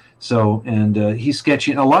 So, and he's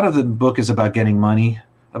sketching. A lot of the book is about getting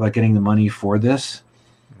the money for this,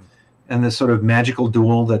 and this sort of magical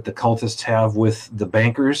duel that the cultists have with the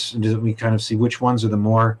bankers. And we kind of see which ones are the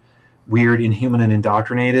more weird, inhuman, and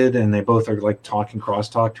indoctrinated, and they both are like talking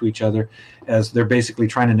crosstalk to each other as they're basically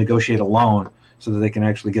trying to negotiate a loan so that they can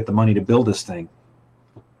actually get the money to build this thing.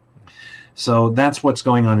 So that's what's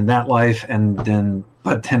going on in that life,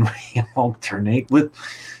 but then we alternate with,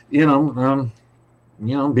 being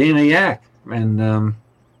a yak and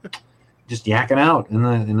just yakking out in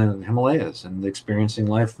the Himalayas and experiencing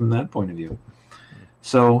life from that point of view.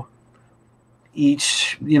 So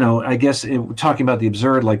each, I guess talking about the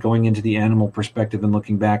absurd, like going into the animal perspective and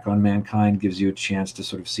looking back on mankind, gives you a chance to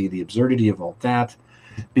sort of see the absurdity of all that.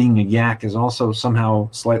 Being a yak is also somehow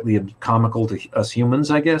slightly comical to us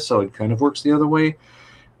humans, I guess, so it kind of works the other way.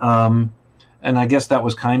 And I guess that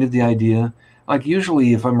was kind of the idea. Like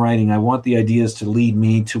usually if I'm writing, I want the ideas to lead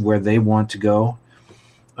me to where they want to go.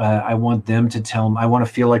 I want them to I want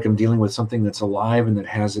to feel like I'm dealing with something that's alive and that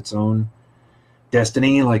has its own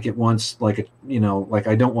destiny. Like it wants, like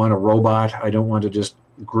I don't want a robot. I don't want to just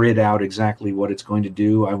grid out exactly what it's going to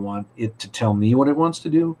do. I want it to tell me what it wants to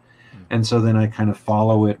do. And so then I kind of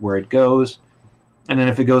follow it where it goes. And then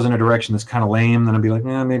if it goes in a direction that's kind of lame, then I'll be like,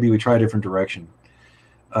 maybe we try a different direction.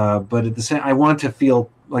 But at the same, I want to feel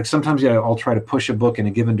like sometimes I'll try to push a book in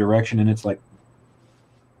a given direction, and it's like,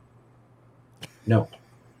 no,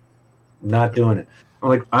 not doing it. I'm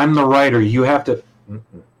like, I'm the writer. You have to,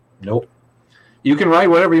 nope. You can write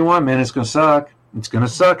whatever you want, man. It's going to suck. It's going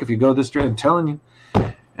to suck if you go this direction. I'm telling you.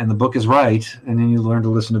 And the book is right, and then you learn to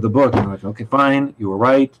listen to the book. And you're like, okay, fine, you were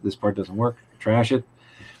right. This part doesn't work. Trash it.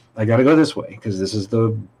 I got to go this way because this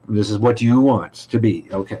is what you want to be.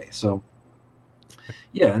 Okay, so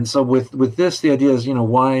yeah, and so with this, the idea is,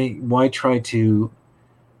 why try to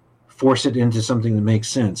force it into something that makes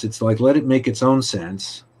sense? It's like, let it make its own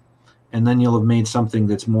sense, and then you'll have made something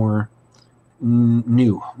that's more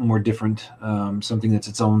new, more different, something that's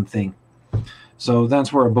its own thing. So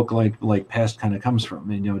that's where a book like Pest kind of comes from,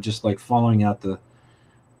 and just like following out the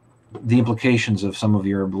implications of some of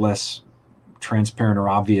your less transparent or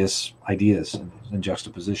obvious ideas and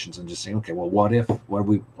juxtapositions, and just saying, okay, well, what if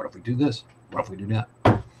we do this? What if we do that?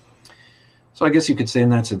 So I guess you could say in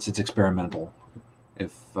that sense it's experimental.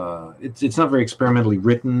 If it's not very experimentally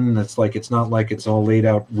written, it's not like it's all laid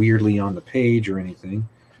out weirdly on the page or anything.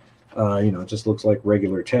 It just looks like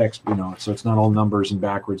regular text, so it's not all numbers and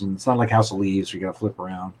backwards, and it's not like House of Leaves where you got to flip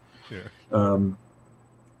around. Yeah.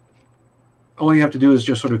 All you have to do is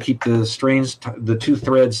just sort of keep the strains, the two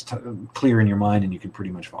threads clear in your mind, and you can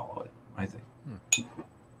pretty much follow it, I think.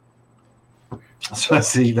 So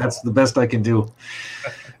see, that's the best I can do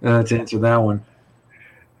to answer that one.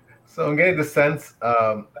 So I'm getting the sense,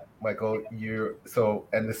 Michael,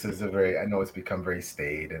 and this is I know it's become very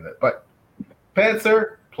staid, but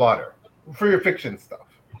Pantser, plotter for your fiction stuff.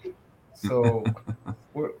 So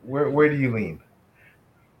where do you lean?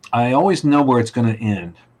 I always know where it's going to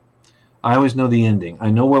end. I always know the ending.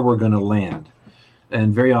 I know where we're going to land.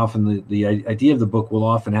 And very often the idea of the book will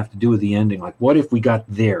often have to do with the ending. Like, what if we got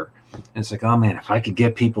there? And it's like, oh man, if I could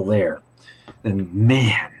get people there, then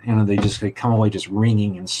man, they come away just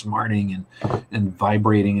ringing and smarting and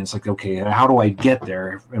vibrating. And it's like, okay, how do I get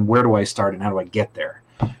there? And where do I start? And how do I get there?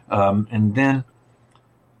 And then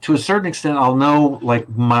to a certain extent, I'll know like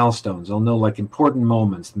milestones. I'll know like important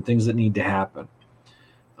moments and things that need to happen.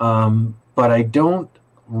 But I don't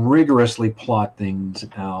rigorously plot things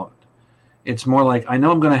out. It's more like, I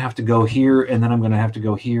know I'm going to have to go here, and then I'm going to have to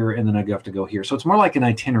go here, and then I have to go here. So it's more like an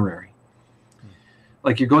itinerary.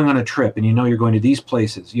 Like you're going on a trip, and you're going to these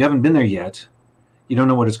places. You haven't been there yet. You don't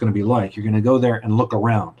know what it's going to be like. You're going to go there and look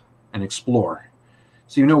around and explore.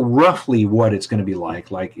 So you know roughly what it's going to be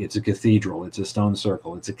like it's a cathedral, it's a stone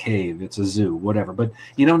circle, it's a cave, it's a zoo, whatever. But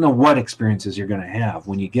you don't know what experiences you're going to have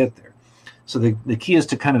when you get there. So the key is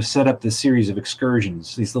to kind of set up this series of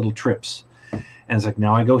excursions, these little trips. And it's like,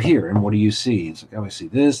 now I go here, and what do you see? It's like, oh, I see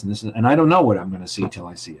this and this, and I don't know what I'm going to see till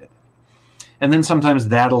I see it. And then sometimes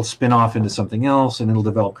that'll spin off into something else, and it'll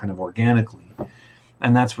develop kind of organically.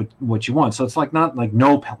 and that's what you want. So it's like not like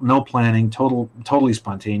no planning, totally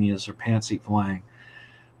spontaneous or pants seat flying.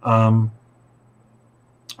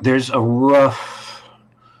 There's a rough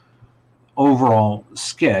overall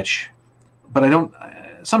sketch, but I don't.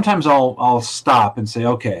 Sometimes I'll stop and say,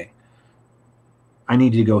 okay, I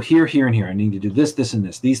need to go here, here, and here. I need to do this, this, and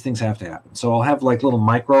this. These things have to happen. So I'll have like little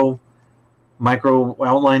micro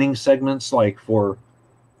outlining segments, like for,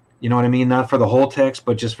 you know what I mean, not for the whole text,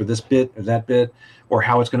 but just for this bit or that bit, or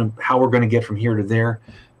how we're gonna get from here to there.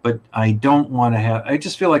 But I don't want to have. I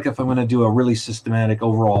just feel like if I'm going to do a really systematic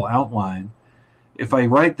overall outline, if I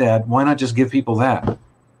write that, why not just give people that?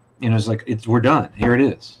 It's like we're done. Here it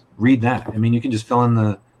is. Read that. I mean, you can just fill in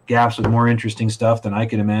the gaps with more interesting stuff than I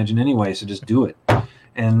could imagine anyway. So just do it,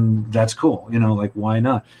 and that's cool. Like why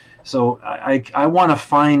not? So I want to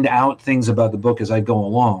find out things about the book as I go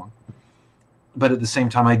along, but at the same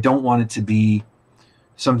time, I don't want it to be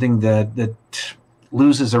something that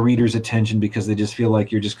loses a reader's attention because they just feel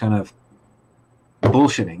like you're just kind of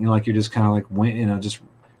bullshitting. Like you're just kind of like just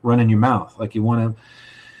running your mouth. Like you want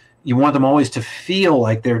them always to feel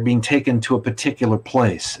like they're being taken to a particular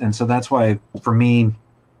place. And so that's why, for me,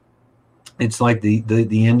 it's like the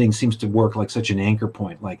ending seems to work like such an anchor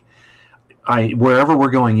point. Like wherever we're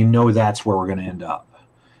going, that's where we're going to end up.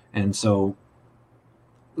 And so,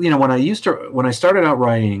 when I started out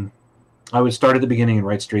writing, I would start at the beginning and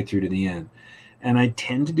write straight through to the end. And I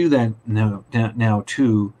tend to do that now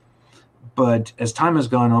too. But as time has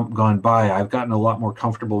gone by, I've gotten a lot more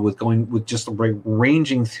comfortable with going with just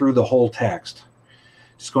ranging through the whole text,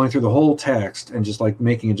 just going through the whole text and just like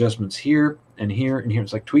making adjustments here and here and here.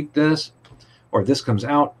 It's like tweak this, or this comes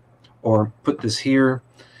out, or put this here,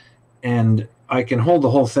 and I can hold the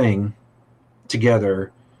whole thing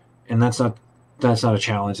together, and that's not a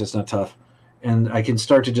challenge. That's not tough, and I can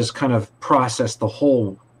start to just kind of process the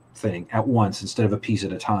whole thing at once instead of a piece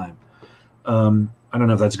at a time. I don't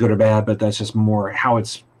know if that's good or bad, but that's just more how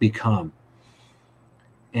it's become.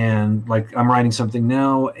 And like I'm writing something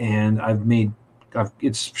now, and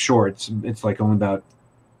it's short. It's like only about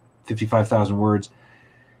 55,000 words,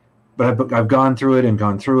 but I've gone through it and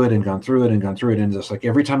gone through it and gone through it and gone through it, and just like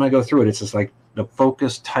every time I go through it, it's just like the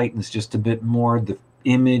focus tightens just a bit more. The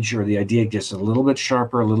image or the idea gets a little bit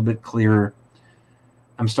sharper, a little bit clearer.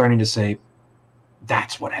 I'm starting to say,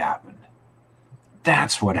 that's what happened.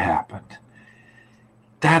 That's what happened.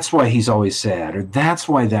 That's why he's always sad, or that's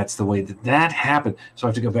why that's the way that happened. So I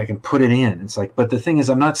have to go back and put it in. It's like, but the thing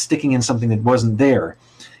is, I'm not sticking in something that wasn't there.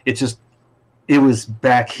 It's just, it was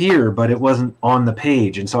back here, but it wasn't on the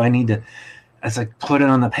page. And so I need to, it's like, put it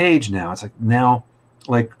on the page now. It's like now,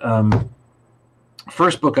 like,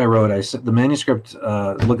 first book I wrote, I said the manuscript,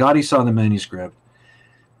 Ligotti saw the manuscript,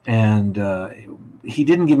 and he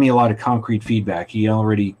didn't give me a lot of concrete feedback. He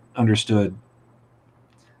already understood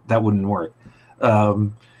that wouldn't work.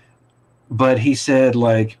 But he said,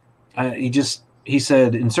 like, he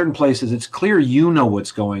said in certain places, it's clear you know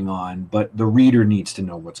what's going on, but the reader needs to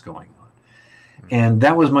know what's going on. And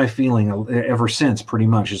that was my feeling ever since, pretty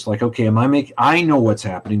much. It's like, okay, I know what's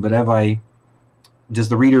happening, but does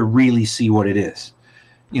the reader really see what it is?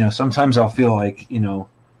 Sometimes I'll feel like,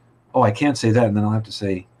 oh, I can't say that. And then I'll have to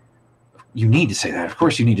say, you need to say that. Of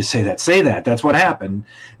course you need to say that. Say that. That's what happened.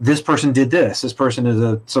 This person did this. This person is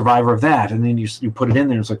a survivor of that. And then you put it in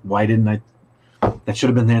there. It's like, why didn't I? That should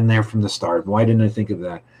have been in there from the start. Why didn't I think of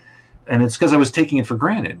that? And it's because I was taking it for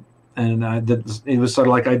granted. And it was sort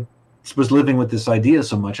of like I was living with this idea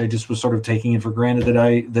so much. I just was sort of taking it for granted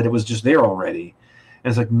that it was just there already.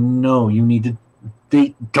 And it's like, no, you need to.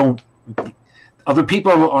 They don't. Other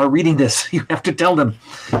people are reading this. You have to tell them,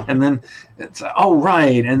 and then it's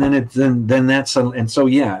right, and then that's and so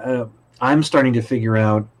yeah. I'm starting to figure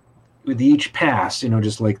out with each pass,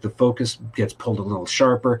 just like the focus gets pulled a little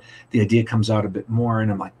sharper, the idea comes out a bit more,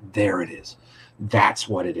 and I'm like, there it is. That's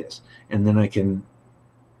what it is, and then I can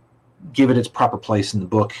give it its proper place in the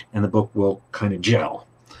book, and the book will kind of gel,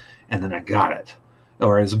 and then I got it,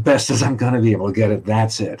 or as best as I'm going to be able to get it.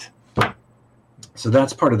 That's it. So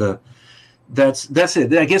that's part of the. That's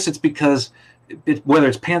it. I guess it's because whether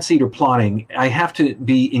it's pants seat or plotting, I have to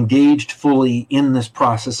be engaged fully in this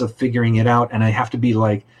process of figuring it out, and I have to be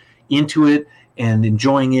like into it and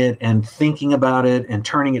enjoying it and thinking about it and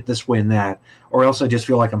turning it this way and that, or else I just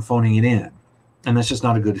feel like I'm phoning it in, and that's just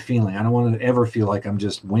not a good feeling. I don't want to ever feel like I'm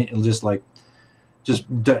just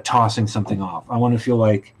tossing something off. I want to feel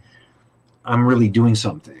like I'm really doing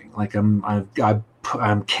something, like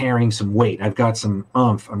I'm carrying some weight. I've got some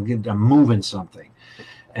oomph. I'm moving something,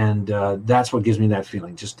 and that's what gives me that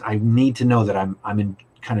feeling. Just I need to know that I'm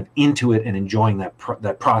kind of into it and enjoying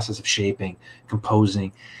that process of shaping,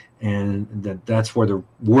 composing, and that's where the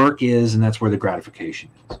work is, and that's where the gratification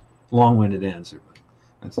is. Long-winded answer, but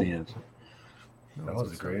that's the answer. That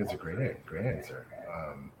was a great answer.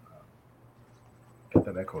 Get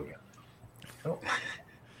that echo again. Oh.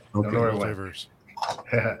 Okay. No, Multiverse.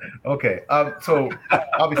 Okay. So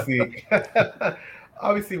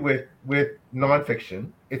obviously with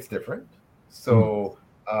nonfiction, it's different. So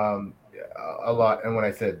a lot, and when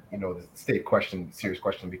I said, you know, the serious question,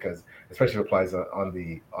 because especially applies on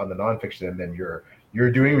the nonfiction, and then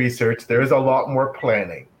you're doing research, there is a lot more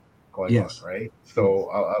planning going on, right? So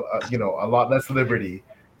you know, a lot less liberty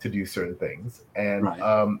to do certain things, and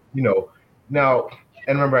you know, now,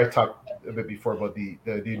 and remember I talked a bit before about the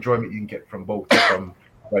enjoyment you can get from both, from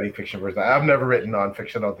writing fiction versus. I've never written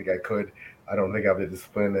nonfiction. I don't think I could. I don't think I have the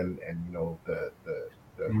discipline and you know the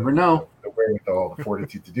wherewithal, the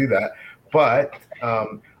fortitude to do that. But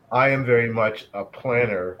I am very much a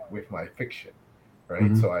planner with my fiction, right?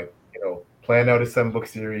 Mm-hmm. So I, you know, planned out a 7-book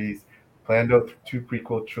series, planned out 2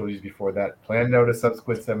 prequel trilogies before that, planned out a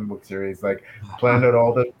subsequent 7-book series, like planned out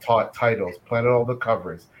all the titles, planned out all the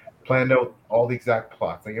covers, planned out all the exact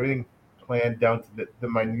plots, like everything planned down to the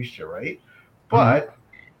minutia, right? But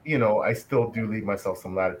you know, I still do leave myself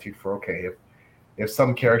some latitude for, okay, if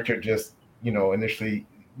some character just, you know, initially,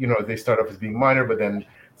 you know, they start off as being minor, but then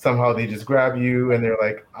somehow they just grab you and they're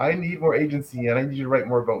like, I need more agency and I need you to write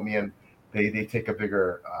more about me, and they take a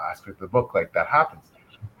bigger aspect of the book. Like, that happens.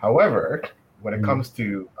 However, when it comes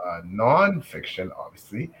to nonfiction,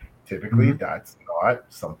 obviously, typically that's not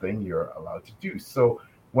something you're allowed to do. So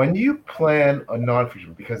when you plan a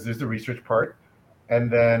nonfiction, because there's the research part, and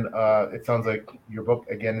then it sounds like your book,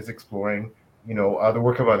 again, is exploring, you know, the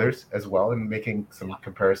work of others as well, and making some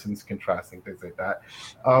comparisons, contrasting, things like that.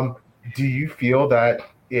 Do you feel that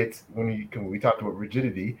it's, when we talked about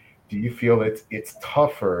rigidity, do you feel it's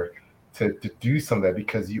tougher to do some of that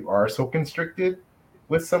because you are so constricted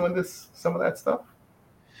with some of that stuff?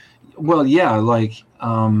 Well, yeah, like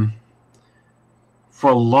for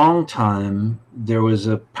a long time, there was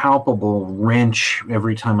a palpable wrench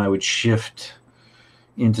every time I would shift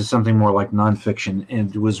into something more like nonfiction,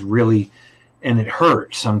 and it was really, and it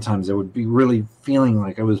hurt sometimes. I would be really feeling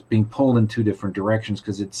like I was being pulled in 2 different directions,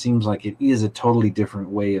 because it seems like it is a totally different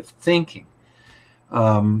way of thinking.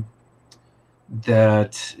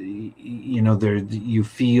 That, you know, there you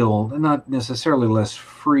feel not necessarily less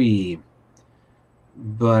free,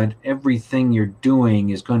 but everything you're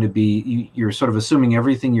doing is going to be, you're sort of assuming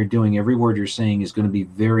everything you're doing, every word you're saying is going to be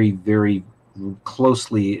very, very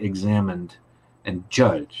closely examined and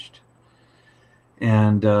judged.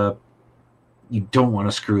 And you don't want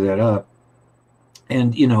to screw that up.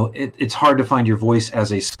 And, you know, it's hard to find your voice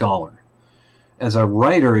as a scholar. As a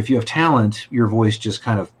writer, if you have talent, your voice just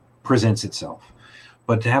kind of presents itself.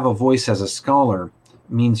 But to have a voice as a scholar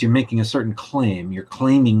means you're making a certain claim. You're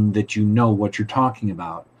claiming that you know what you're talking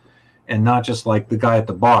about. And not just like the guy at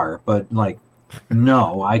the bar, but like,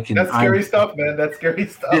 no, I can. That's scary stuff, man. That's scary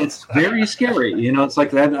stuff. It's very scary. You know, it's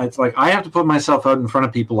like that. It's like I have to put myself out in front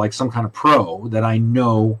of people like some kind of pro, that I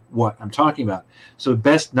know what I'm talking about. So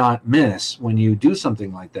best not miss when you do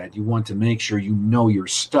something like that. You want to make sure you know your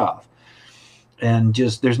stuff. And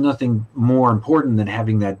just, there's nothing more important than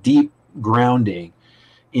having that deep grounding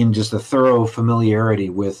in just a thorough familiarity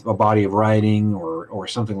with a body of writing or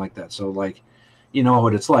something like that. So like, you know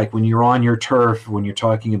what it's like when you're on your turf, when you're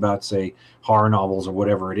talking about, say, horror novels or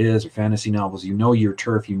whatever it is, or fantasy novels, you know your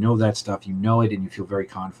turf, you know that stuff, you know it, and you feel very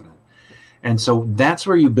confident. And so that's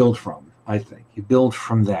where you build from, I think. You build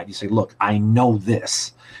from that. You say, look, I know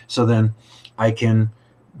this. So then I can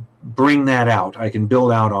bring that out. I can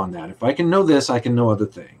build out on that. If I can know this, I can know other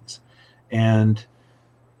things. And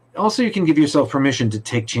also you can give yourself permission to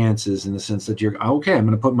take chances, in the sense that you're, okay, I'm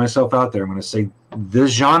going to put myself out there. I'm going to say,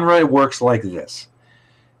 this genre works like this.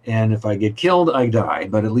 And if I get killed, I die.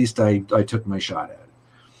 But at least I took my shot at it.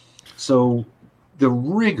 So the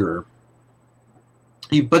rigor,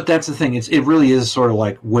 but that's the thing. It really is sort of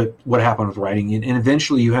like what happened with writing. And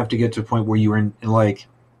eventually you have to get to a point where you're in, like,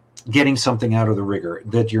 getting something out of the rigor,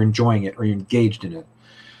 that you're enjoying it or you're engaged in it.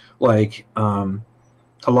 Like, a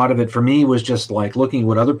lot of it for me was just like looking at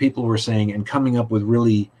what other people were saying and coming up with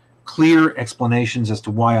really clear explanations as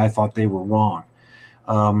to why I thought they were wrong.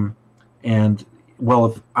 And well,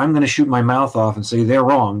 if I'm going to shoot my mouth off and say they're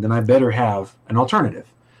wrong, then I better have an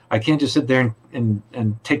alternative. I can't just sit there and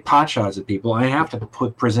take pot shots at people. I have to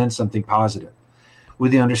present something positive,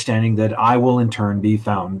 with the understanding that I will in turn be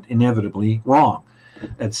found inevitably wrong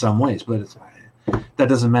at some ways, but that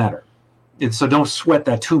doesn't matter. So don't sweat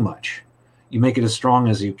that too much. You make it as strong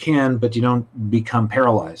as you can, but you don't become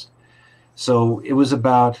paralyzed. So it was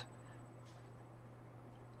about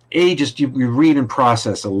just you read and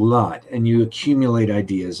process a lot, and you accumulate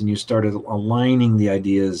ideas, and you started aligning the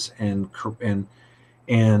ideas, and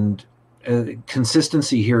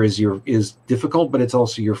consistency here is difficult, but it's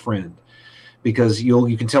also your friend, because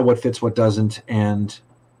you can tell what fits, what doesn't,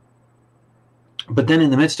 but then in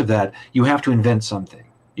the midst of that, you have to invent something.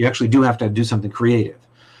 You actually do have to do something creative.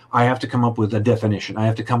 I have to come up with a definition. I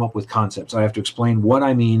have to come up with concepts. I have to explain what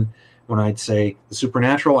I mean when I'd say the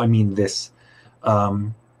supernatural. I mean this.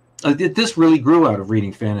 This really grew out of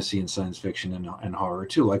reading fantasy and science fiction and horror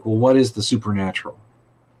too. Like, well, what is the supernatural?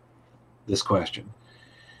 This question.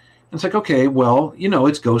 And it's like, okay, well,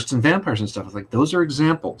 it's ghosts and vampires and stuff. It's like, those are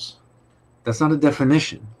examples. That's not a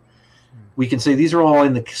definition. We can say these are all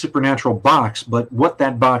in the supernatural box, but what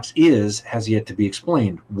that box is has yet to be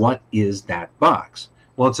explained. What is that box?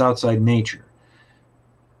 Well, it's outside nature.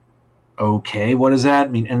 Okay, what does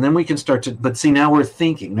that mean? And then we can start to, but see, now we're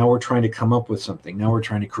thinking. Now we're trying to come up with something. Now we're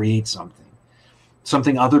trying to create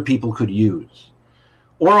something other people could use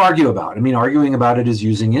or argue about. I mean, arguing about it is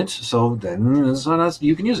using it, so then it's not us,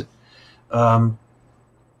 you can use it.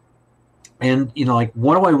 And, like,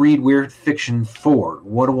 what do I read weird fiction for?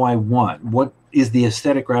 What do I want? What is the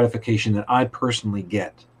aesthetic gratification that I personally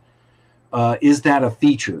get? Is that a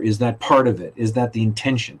feature? Is that part of it? Is that the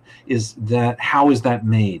intention? How is that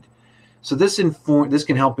made? So this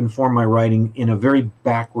can help inform my writing in a very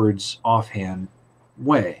backwards, offhand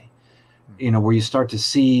way, where you start to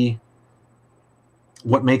see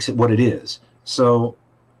what makes it what it is. So,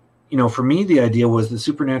 for me, the idea was the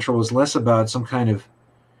supernatural was less about some kind of,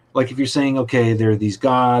 like, if you're saying, okay, there are these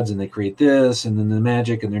gods and they create this, and then the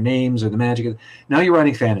magic and their names or the magic. Now you're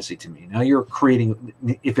writing fantasy to me. Now you're creating,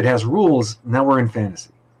 if it has rules, now we're in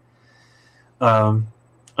fantasy.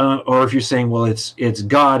 Or if you're saying, well, it's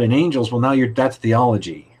God and angels, well, now that's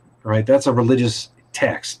theology, right? That's a religious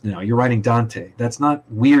text. Now you're writing Dante. That's not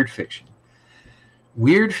weird fiction.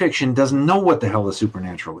 Weird fiction doesn't know what the hell the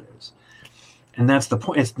supernatural is. And that's the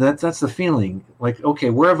point. That's the feeling. Like, okay,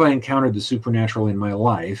 where have I encountered the supernatural in my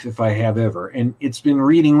life, if I have ever? And it's been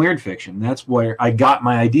reading weird fiction. That's where I got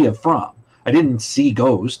my idea from. I didn't see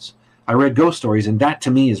ghosts. I read ghost stories, and that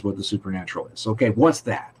to me is what the supernatural is. Okay, what's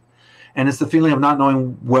that? And it's the feeling of not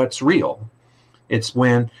knowing what's real. It's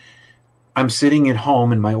when I'm sitting at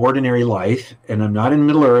home in my ordinary life, and I'm not in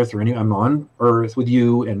Middle Earth or I'm on Earth with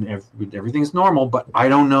you, and everything's normal, but I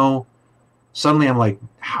don't know. Suddenly I'm like,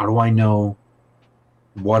 how do I know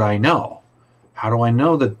what I know? How do I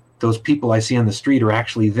know that those people I see on the street are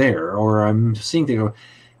actually there? Or I'm seeing things,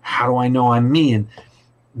 how do I know I'm me? And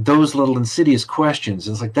those little insidious questions,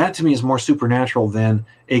 it's like, that to me is more supernatural than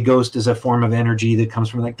a ghost is a form of energy that comes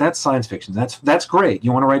from, like, that's science fiction. That's great.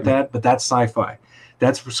 You want to write that, but that's sci-fi.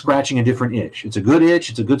 That's scratching a different itch. It's a good itch.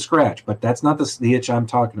 It's a good scratch, but that's not the itch I'm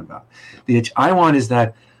talking about. The itch I want is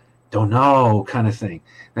that don't know kind of thing.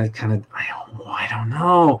 That kind of, I don't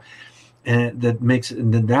know. And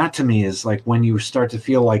that to me is like when you start to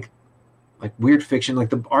feel like weird fiction, like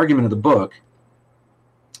the argument of the book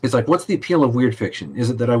is like, what's the appeal of weird fiction? Is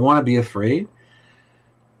it that I want to be afraid?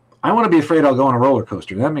 I want to be afraid I'll go on a roller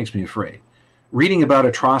coaster. That makes me afraid. Reading about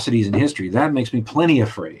atrocities in history, that makes me plenty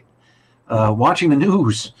afraid. Watching the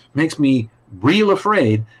news makes me real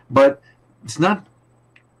afraid, but it's not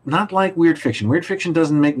like weird fiction. Weird fiction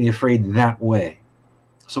doesn't make me afraid that way.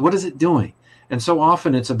 So what is it doing? And so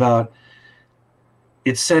often it's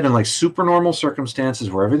set in like super normal circumstances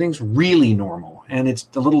where everything's really normal and it's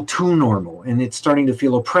a little too normal and it's starting to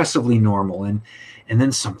feel oppressively normal. And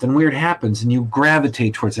then something weird happens and you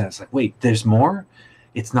gravitate towards that. It's like, wait, there's more?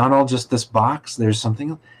 It's not all just this box. There's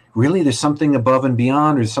something, really, there's something above and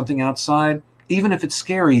beyond, or something outside. Even if it's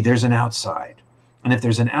scary, there's an outside. And if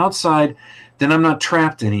there's an outside, then I'm not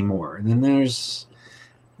trapped anymore. And then there's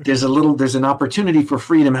an opportunity for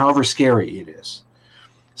freedom, however scary it is.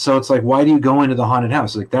 So it's like, why do you go into the haunted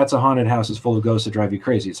house? Like, that's a haunted house is full of ghosts that drive you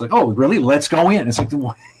crazy. It's like, oh, really? Let's go in. It's like,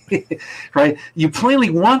 right? You plainly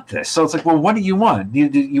want this. So it's like, well, what do you want?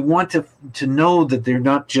 You want to know that they're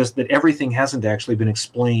not just, that everything hasn't actually been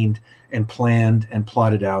explained and planned and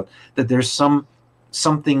plotted out, that there's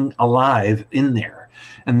something alive in there.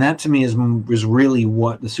 And that to me is really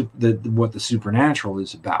what the supernatural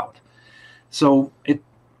is about. So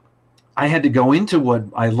I had to go into what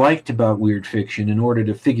I liked about weird fiction in order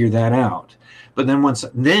to figure that out. But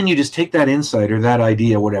then you just take that insight or that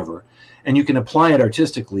idea, whatever, and you can apply it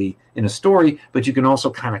artistically in a story, but you can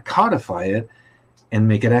also kind of codify it and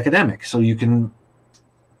make it academic. So you can,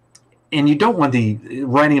 and you don't want the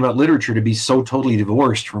writing about literature to be so totally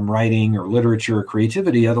divorced from writing or literature or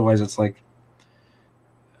creativity. Otherwise it's like,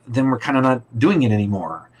 then we're kind of not doing it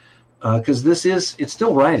anymore. Because it's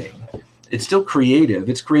still writing. it's still creative.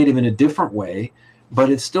 It's creative in a different way, but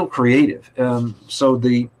it's still creative. So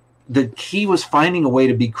the key was finding a way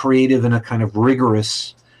to be creative in a kind of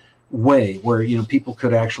rigorous way where, you know, people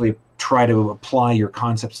could actually try to apply your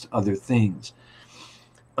concepts to other things.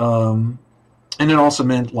 And it also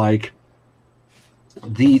meant like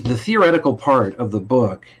the theoretical part of the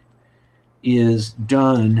book is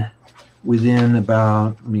done within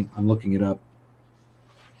about, I'm looking it up.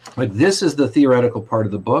 Like this is the theoretical part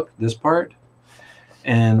of the book, this part,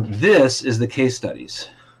 and this is the case studies,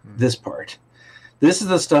 this part. This is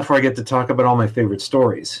the stuff where I get to talk about all my favorite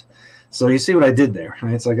stories. So you see what I did there,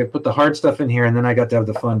 right? So I put the hard stuff in here, and then I got to have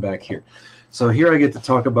the fun back here. So here I get to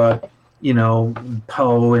talk about, you know,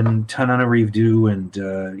 Poe and Tananarive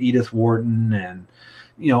and Edith Wharton and,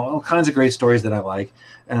 you know, all kinds of great stories that I like.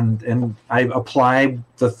 And I apply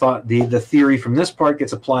the thought, the theory from this part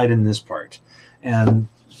gets applied in this part. And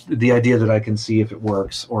the idea that I can see if it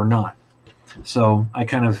works or not. So I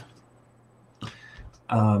kind of,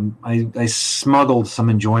 I smuggled some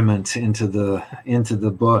enjoyment into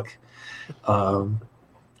the book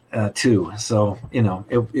too. So, you know,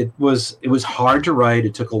 it was hard to write.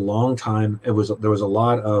 It took a long time. There was a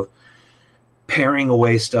lot of paring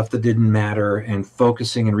away stuff that didn't matter and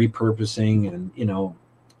focusing and repurposing and, you know,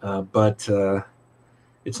 but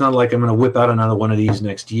it's not like I'm going to whip out another one of these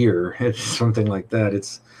next year. It's something like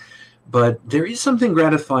that. But there is something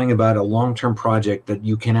gratifying about a long-term project that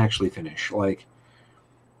you can actually finish. Like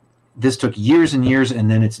this took years and years,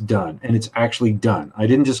 and then it's done, and it's actually done. I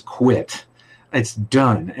didn't just quit. It's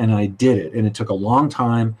done, and I did it, and it took a long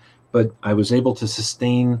time, but I was able to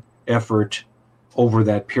sustain effort over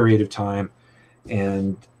that period of time,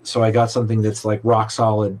 and so I got something that's like rock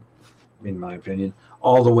solid, in my opinion,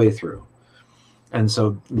 all the way through. And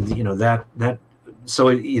so, you know, so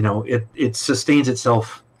it, you know, it sustains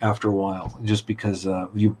itself after a while, just because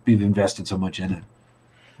you've invested so much in it.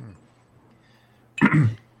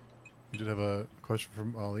 We did have a question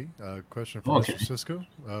from Ollie. Question from Mr. Cisco.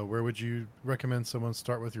 Where would you recommend someone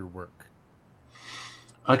start with your work?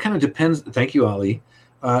 It kind of depends. Thank you, Ollie.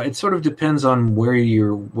 It sort of depends on what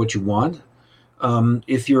you want.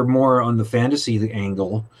 If you're more on the fantasy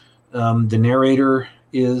angle, The Narrator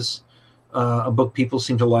is a book people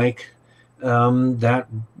seem to like. That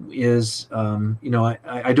is, you know,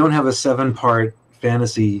 I don't have a 7-part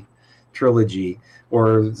fantasy trilogy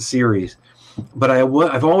or series, but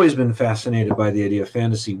I've always been fascinated by the idea of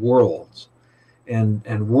fantasy worlds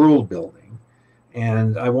and world building.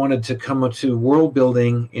 And I wanted to come to world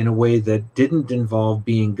building in a way that didn't involve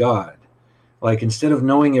being God. Like instead of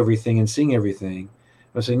knowing everything and seeing everything,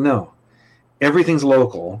 I was saying, no, everything's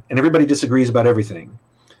local and everybody disagrees about everything.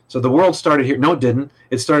 So the world started here. No, it didn't.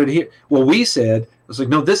 It started here. Well, we said, it was like,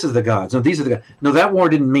 no, this is the gods. No, these are the gods. No, that war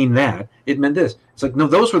didn't mean that. It meant this. It's like, no,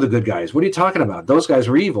 those were the good guys. What are you talking about? Those guys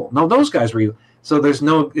were evil. No, those guys were evil. So it's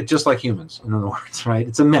just like humans, in other words, right?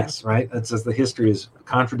 It's a mess, right? It's just the history is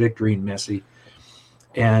contradictory and messy.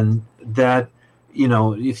 And that, you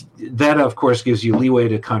know, if that of course gives you leeway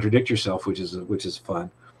to contradict yourself, which is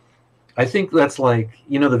fun. I think that's like,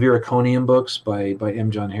 you know, the Viraconium books by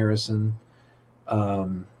M. John Harrison,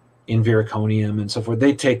 in Viraconium and so forth.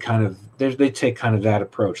 They take kind of that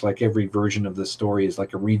approach. Like every version of the story is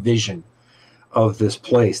like a revision of this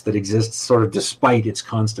place that exists sort of despite its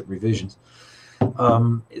constant revisions.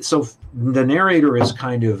 So The Narrator is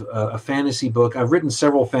kind of a fantasy book. I've written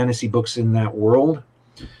several fantasy books in that world,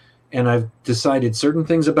 and I've decided certain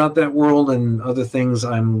things about that world and other things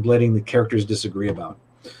I'm letting the characters disagree about.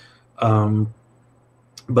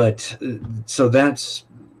 But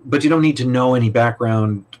you don't need to know any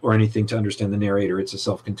background or anything to understand The Narrator. It's a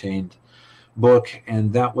self-contained book,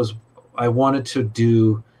 and I wanted to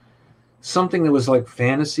do something that was like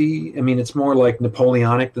fantasy. I mean, it's more like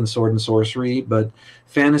Napoleonic than sword and sorcery, but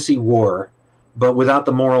fantasy war, but without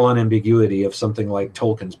the moral unambiguity of something like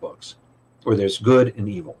Tolkien's books, where there's good and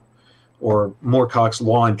evil. Or Moorcock's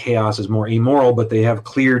Law and Chaos is more amoral, but they have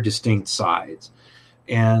clear, distinct sides.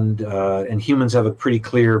 And humans have a pretty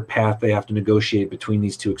clear path they have to negotiate between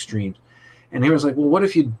these two extremes. And he was like, well, what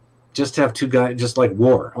if you just have two guys, just like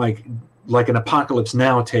war, like an Apocalypse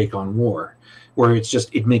Now take on war, where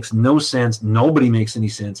it makes no sense. Nobody makes any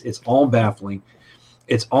sense. It's all baffling.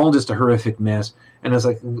 It's all just a horrific mess. And I was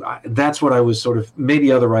like, that's what I was sort of,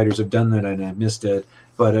 maybe other writers have done that and I missed it,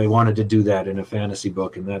 but I wanted to do that in a fantasy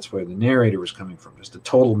book. And that's where The Narrator was coming from. Just a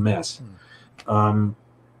total mess.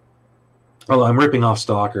 Although I'm ripping off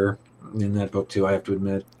Stalker in that book too, I have to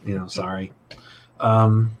admit, you know, sorry.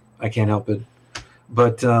 I can't help it.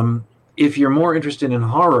 But if you're more interested in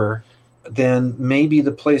horror, then maybe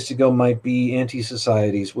the place to go might be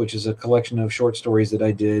Anti-Societies, which is a collection of short stories that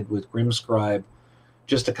I did with Grimscribe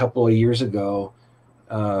just a couple of years ago,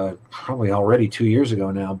 probably already 2 years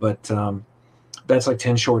ago now. But that's like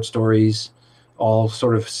 10 short stories, all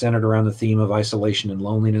sort of centered around the theme of isolation and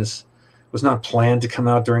loneliness. It was not planned to come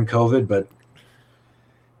out during COVID, but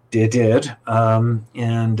it did.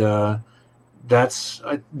 That's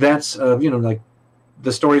like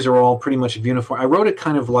the stories are all pretty much uniform. I wrote it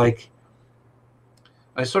kind of like,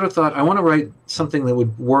 I sort of thought I want to write something that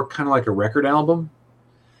would work kind of like a record album.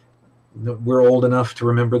 We're old enough to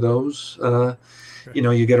remember those.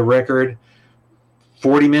 You get a record,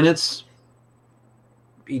 40 minutes.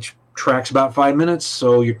 Each track's about 5 minutes,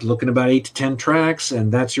 so you're looking about 8 to 10 tracks,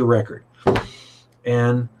 and that's your record.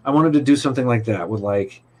 And I wanted to do something like that with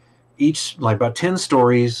like each, like about 10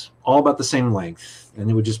 stories, all about the same length,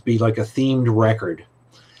 and it would just be like a themed record.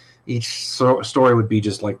 Each story would be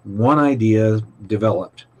just like one idea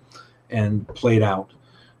developed and played out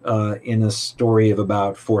in a story of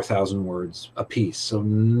about 4,000 words a piece, so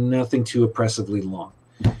nothing too oppressively long.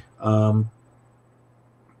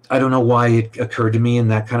 I don't know why it occurred to me in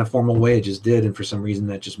that kind of formal way. It just did, and for some reason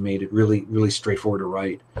that just made it really, really straightforward to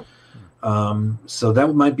write. So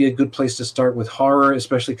that might be a good place to start with horror,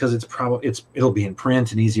 especially because it'll be in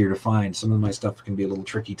print and easier to find. Some of my stuff can be a little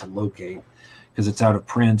tricky to locate because it's out of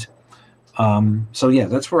print. So yeah,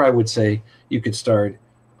 that's where I would say you could start.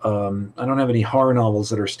 I don't have any horror novels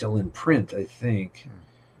that are still in print, I think.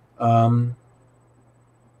 Yeah,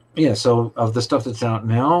 so of the stuff that's out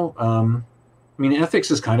now, I mean, Ethics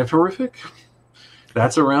is kind of horrific.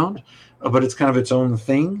 That's around, but it's kind of its own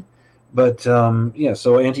thing. But yeah,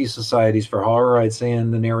 so Anti-Societies for horror, I'd say,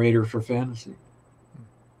 and The Narrator for fantasy.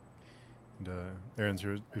 And Aaron's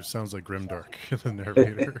here, who sounds like Grimdark, the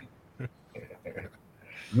narrator.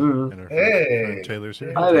 And our friend Taylor's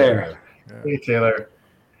here. Hi there. Yeah. Hey, Taylor.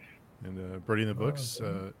 And Birdie in the Books,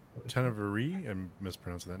 Tenevary, I'm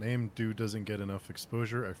mispronouncing that name, dude doesn't get enough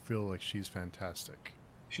exposure. I feel like she's fantastic.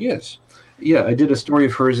 She is. Yeah, I did a story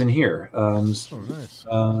of hers in here. Oh, nice.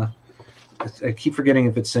 I keep forgetting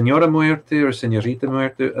if it's Señora Muerte or Señorita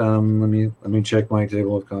Muerte. Let me check my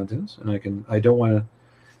table of contents, and I don't want to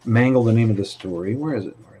mangle the name of the story. Where is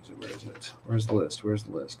it? Where's the list?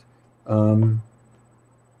 Doggone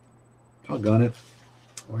it.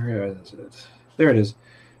 Where is it? There it is.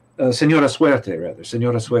 Señora Suerte, rather.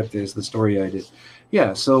 Señora Suerte is the story I did.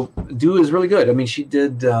 Yeah, so Du is really good. I mean, she's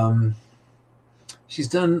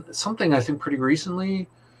done something I think pretty recently,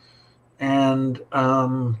 and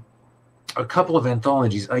a couple of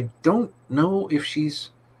anthologies. I don't know if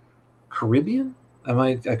she's Caribbean.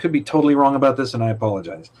 I could be totally wrong about this, and I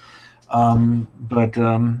apologize.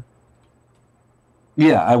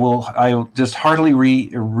 Yeah, I will just heartily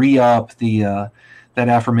re-up the that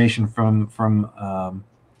affirmation from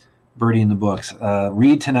Birdie in the Books.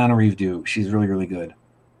 Read Tananarive Due. She's really, really good.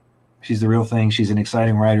 She's the real thing. She's an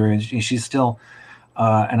exciting writer, and she's still.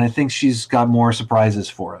 And I think she's got more surprises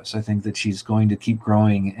for us. I think that she's going to keep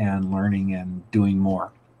growing and learning and doing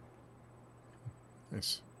more.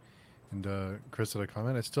 Nice. And Chris had a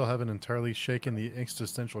comment. I still haven't entirely shaken the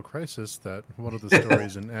existential crisis that one of the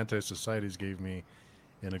stories in Anti-Societies gave me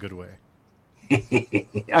in a good way.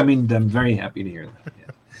 I mean, I'm very happy to hear that.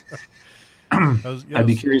 Yeah. I'd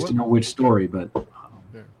be curious to know which story, but...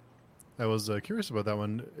 Yeah. I was curious about that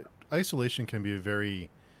one. Isolation can be a very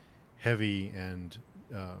heavy and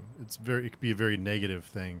it could be a very negative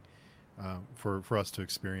thing for us to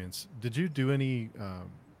experience. Did you do any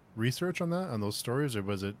research on those stories, or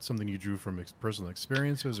was it something you drew from personal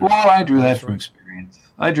experiences? Well, I drew that from experience.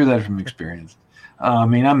 I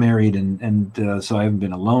mean, I'm married, and so I haven't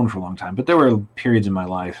been alone for a long time. But there were periods in my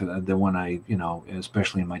life, the one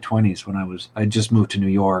especially in my 20s, when I just moved to New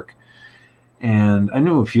York, and I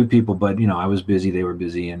knew a few people, but I was busy, they were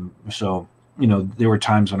busy, and so. There were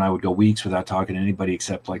times when I would go weeks without talking to anybody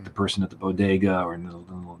except like the person at the bodega or in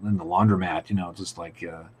the laundromat, just like,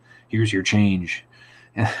 here's your change,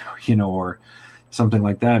 or something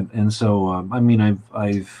like that. And so, I mean,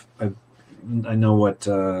 I know what,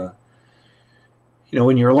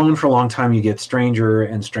 when you're alone for a long time, you get stranger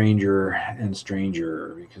and stranger and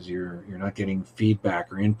stranger because you're not getting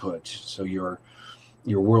feedback or input. So your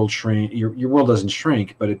world your world doesn't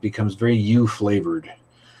shrink, but it becomes very you flavored.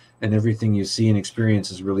 And everything you see and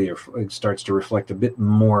experience is really starts to reflect a bit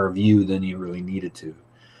more of you than you really needed to.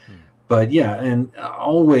 But yeah, and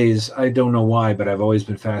always, I don't know why, but I've always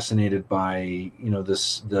been fascinated by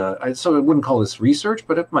so I wouldn't call this research,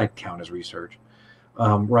 but it might count as research.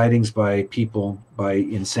 Writings by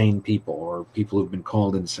insane people or people who've been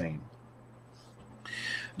called insane.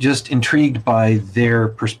 just intrigued by their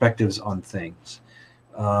perspectives on things.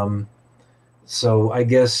 So I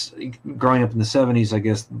guess growing up in the 70s, I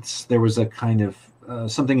guess there was a kind of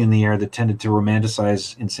something in the air that tended to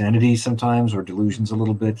romanticize insanity sometimes, or delusions a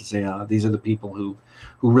little bit, to say these are the people who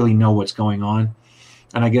really know what's going on.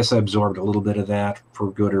 And I guess I absorbed a little bit of that,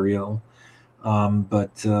 for good or ill.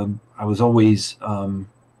 But I was always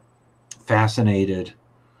fascinated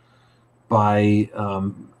by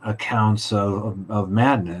accounts of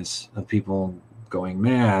madness, of people going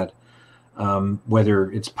mad, whether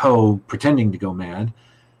it's Poe pretending to go mad,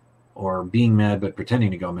 or being mad but pretending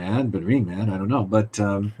to go mad, but being mad, I don't know. But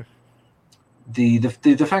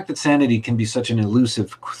the fact that sanity can be such an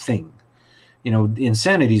elusive thing.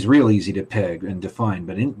 Insanity is real easy to peg and define,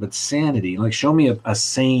 but sanity, like, show me a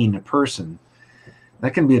sane person,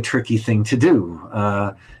 that can be a tricky thing to do.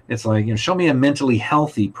 It's like, show me a mentally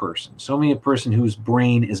healthy person. Show me a person whose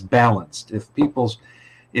brain is balanced.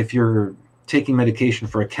 If you're taking medication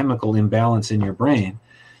for a chemical imbalance in your brain,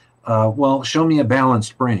 well, show me a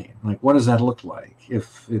balanced brain. Like, what does that look like?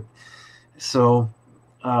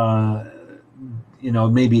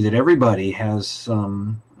 Maybe that everybody has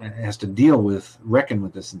to reckon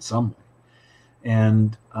with this in some way.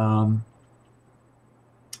 And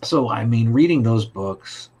reading those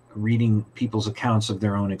books, reading people's accounts of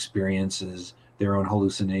their own experiences, their own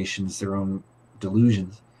hallucinations, their own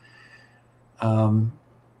delusions,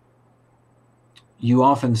 you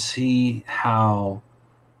often see how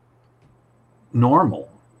normal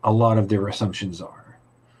a lot of their assumptions are.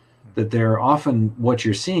 That they're often, what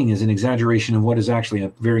you're seeing is an exaggeration of what is actually a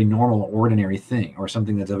very normal, ordinary thing, or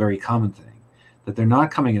something that's a very common thing. That they're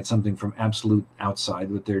not coming at something from absolute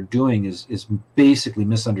outside. What they're doing is basically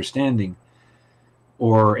misunderstanding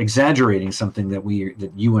or exaggerating something that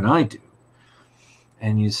you and I do.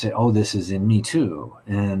 And you say, oh, this is in me too.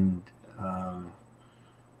 And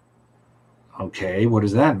okay, what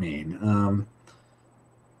does that mean?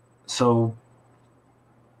 So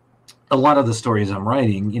a lot of the stories I'm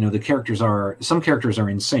writing, some characters are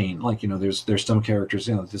insane. Like, there's some characters,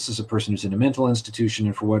 this is a person who's in a mental institution,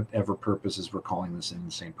 and for whatever purposes we're calling this an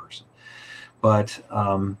insane person. But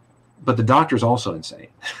the doctor's also insane.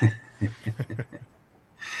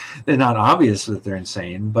 They're not obvious that they're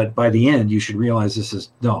insane, but by the end you should realize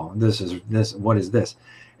what is this?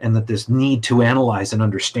 And that this need to analyze and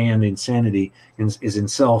understand insanity is in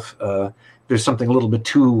self, there's something a little bit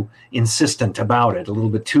too insistent about it, a little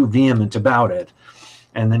bit too vehement about it.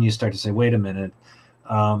 And then you start to say, wait a minute.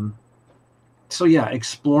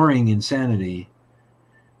 Exploring insanity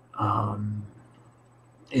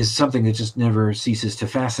is something that just never ceases to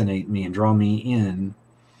fascinate me and draw me in.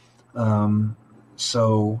 And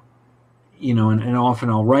often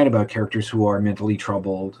I'll write about characters who are mentally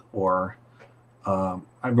troubled, or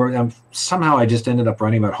somehow I just ended up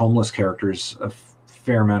writing about homeless characters a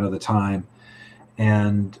fair amount of the time.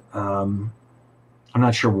 And I'm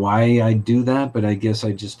not sure why I do that, but I guess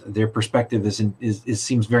their perspective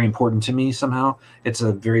seems very important to me somehow. It's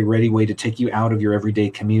a very ready way to take you out of your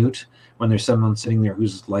everyday commute when there's someone sitting there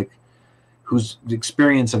whose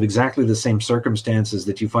experience of exactly the same circumstances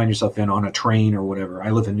that you find yourself in on a train or whatever.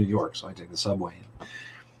 I live in New York, so I take the subway.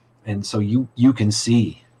 And so you can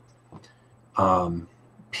see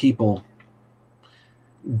people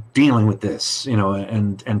dealing with this,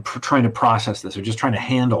 and trying to process this, or just trying to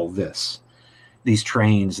handle these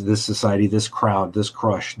trains, this society, this crowd, this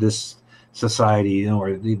crush, this society,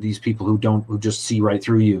 or these people who just see right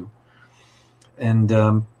through you, and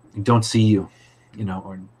don't see you,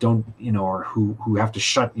 or don't, or who have to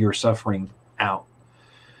shut your suffering out.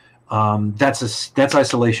 That's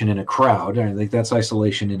isolation in a crowd. I think that's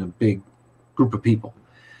isolation in a big group of people.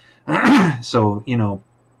 So,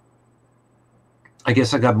 I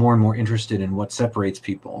guess I got more and more interested in what separates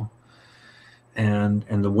people, and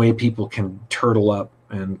the way people can turtle up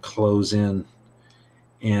and close in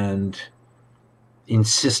and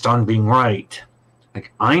insist on being right.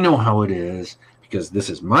 Like, I know how it is because this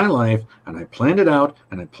is my life, and I planned it out,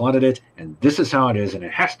 and I plotted it, and this is how it is, and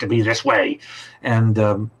it has to be this way. And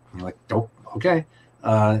you're like, oh, okay.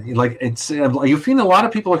 You feel a lot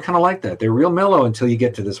of people are kind of like that. They're real mellow until you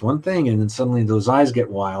get to this one thing, and then suddenly those eyes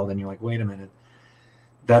get wild, and you're like, wait a minute.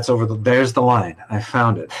 There's the line. I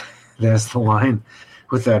found it. There's the line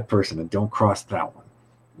with that person, and don't cross that one.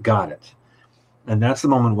 Got it. And that's the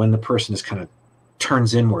moment when the person is kind of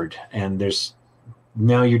turns inward, and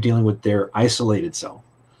now you're dealing with their isolated self.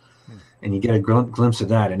 And you get a glimpse of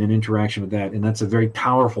that and an interaction with that. And that's a very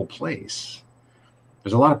powerful place.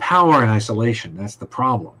 There's a lot of power in isolation. That's the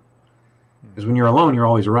problem. Because when you're alone, you're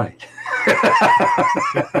always right.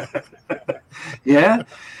 Yeah,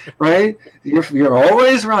 right. You're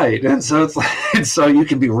always right, and so it's like, and so you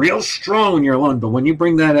can be real strong when you're alone, but when you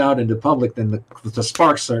bring that out into public, then the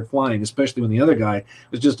sparks start flying. Especially when the other guy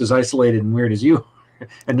was just as isolated and weird as you,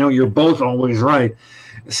 and know you're both always right.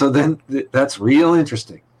 So then that's real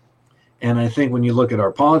interesting. And I think when you look at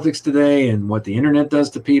our politics today and what the internet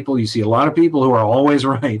does to people, you see a lot of people who are always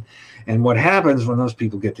right. And what happens when those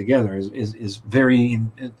people get together is very,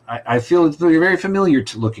 I feel it's very, very familiar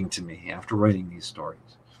to looking to me after writing these stories.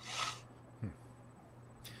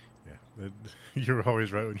 Yeah, you're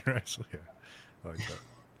always right when you're actually, yeah, I like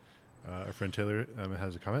that. Our friend Taylor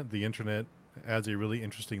has a comment. The internet adds a really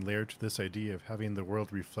interesting layer to this idea of having the world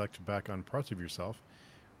reflect back on parts of yourself.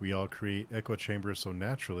 We all create echo chambers so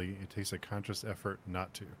naturally, it takes a conscious effort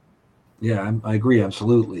not to. Yeah, I agree,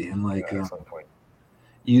 absolutely. And like,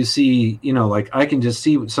 you see, like I can just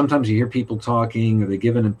see, sometimes you hear people talking or they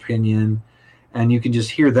give an opinion and you can just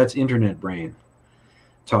hear that's internet brain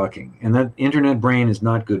talking. And that internet brain is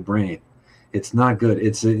not good brain. It's not good.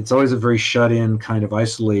 It's always a very shut in, kind of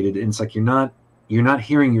isolated. And it's like you're not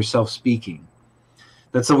hearing yourself speaking.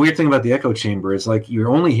 That's the weird thing about the echo chamber. It's like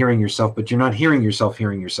you're only hearing yourself, but you're not hearing yourself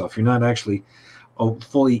hearing yourself. You're not actually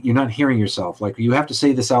you're not hearing yourself. Like you have to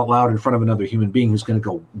say this out loud in front of another human being who's going to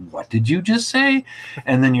go, what did you just say?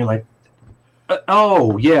 And then you're like,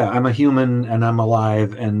 oh, yeah, I'm a human and I'm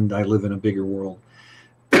alive and I live in a bigger world.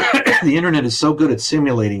 The internet is so good at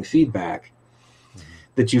simulating feedback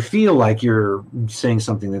that you feel like you're saying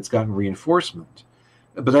something that's gotten reinforcement.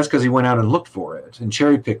 But that's because he went out and looked for it and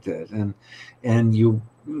cherry picked it. And you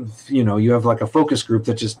have like a focus group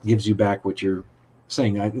that just gives you back what you're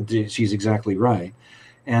saying. She's exactly right.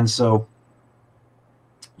 And so,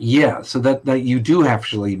 yeah, so that you do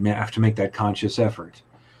actually have to make that conscious effort.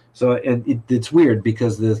 So it's weird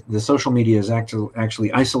because the social media is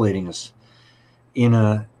actually isolating us in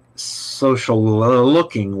a social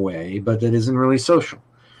looking way, but that isn't really social.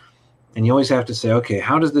 And you always have to say, okay,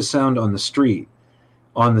 how does this sound on the street?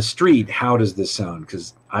 On the street, how does this sound?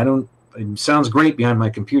 Because it sounds great behind my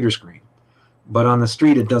computer screen, but on the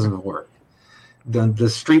street, it doesn't work. The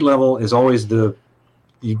street level is always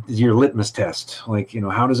your litmus test. Like,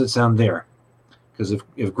 how does it sound there? Because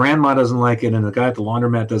if grandma doesn't like it and the guy at the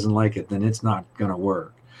laundromat doesn't like it, then it's not going to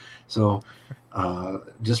work. So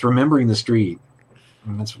just remembering the street,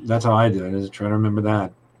 and that's how I do it, is try to remember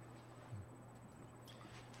that.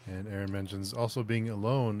 And Aaron mentions also being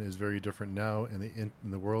alone is very different now in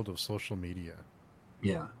the world of social media.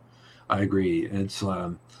 Yeah, I agree. It's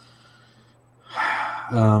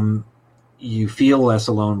you feel less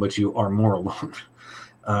alone, but you are more alone.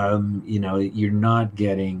 You're not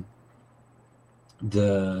getting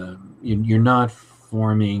you're not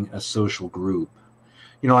forming a social group.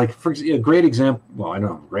 Like for a great example. Well, I don't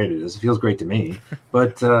know how great it is. It feels great to me,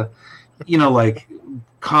 but like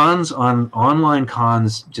online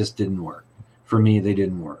cons just didn't work for me. They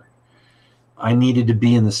didn't work. I needed to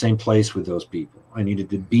be in the same place with those people. I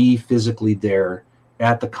needed to be physically there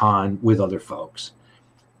at the con with other folks,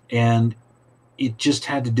 and it just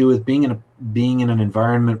had to do with being in an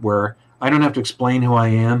environment where I don't have to explain who I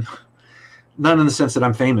am. Not in the sense that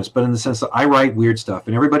I'm famous, but in the sense that I write weird stuff,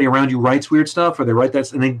 and everybody around you writes weird stuff, or they write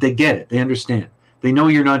that, and they get it. They understand. They know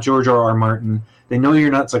you're not George R.R. Martin. They know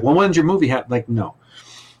you're not. It's like, well, when's your movie happen? Like, no.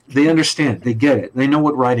 They understand. They get it. They know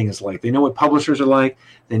what writing is like. They know what publishers are like.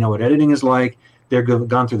 They know what editing is like. They've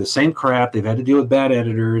gone through the same crap. They've had to deal with bad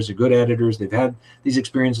editors or good editors. They've had these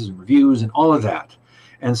experiences and reviews and all of that.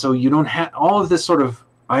 And so you don't have all of this sort of,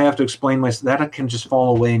 I have to explain myself. That can just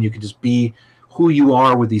fall away, and you can just be who you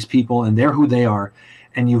are with these people, and they're who they are.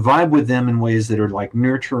 And you vibe with them in ways that are like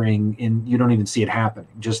nurturing, and you don't even see it happening.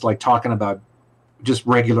 Just like talking about just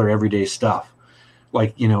regular everyday stuff.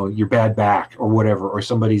 Like, your bad back or whatever, or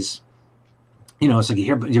somebody's, it's like,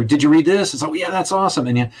 did you read this? It's like, oh, yeah, that's awesome.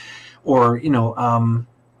 And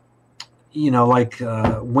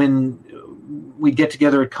when we'd get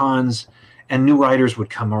together at cons and new writers would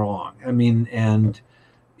come along. I mean, and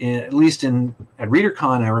at least at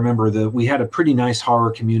ReaderCon, I remember that we had a pretty nice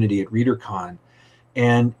horror community at ReaderCon.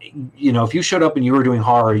 And, if you showed up and you were doing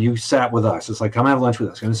horror, you sat with us. It's like, come have lunch with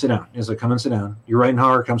us. Come and sit down. It's like, come and sit down. You're writing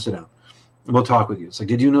horror, come sit down. We'll talk with you. It's like,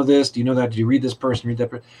 did you know this? Do you know that? Did you read this person? Read that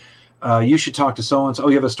person? You should talk to so-and-so. Oh,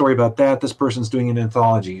 you have a story about that. This person's doing an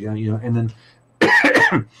anthology. And then,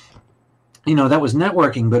 that was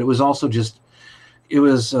networking, but it was also just,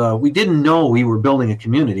 we didn't know we were building a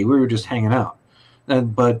community. We were just hanging out.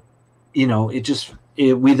 But, we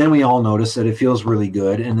all noticed that it feels really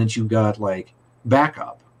good, and that you've got like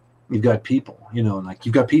backup. You've got people, and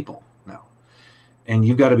you've got people now. And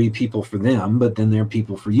you've got to be people for them, but then they're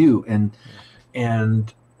people for you.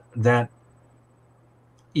 And that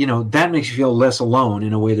that makes you feel less alone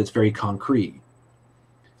in a way that's very concrete.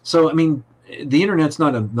 So, I mean, the internet's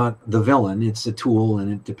not the villain. It's a tool,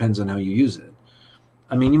 and it depends on how you use it.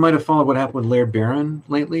 I mean, you might have followed what happened with Laird Barron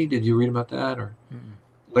lately. Did you read about that? Or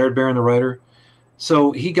Laird Barron, the writer?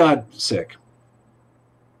 So he got sick,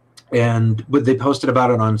 and they posted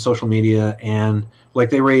about it on social media, and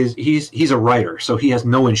like he's a writer, so he has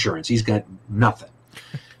no insurance. He's got nothing.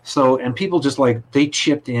 So, and people just they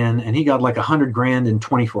chipped in, and he got like $100,000 in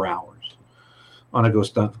 24 hours on a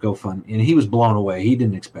GoFundMe, and he was blown away. He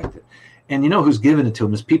didn't expect it. And who's giving it to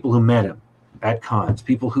him is people who met him at cons,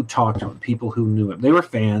 people who talked to him, people who knew him. They were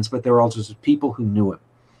fans, but they were also just people who knew him.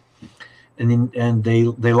 And they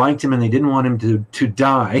liked him, and they didn't want him to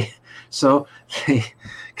die, so they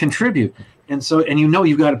contribute. And so, and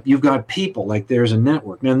you've got people, like there's a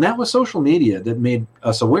network. And that was social media that made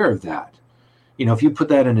us aware of that. If you put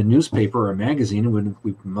that in a newspaper or a magazine,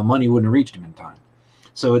 the money wouldn't have reached him in time.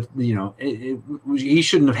 So he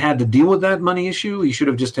shouldn't have had to deal with that money issue. He should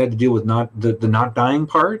have just had to deal with the not dying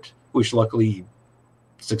part, which luckily he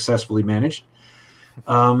successfully managed.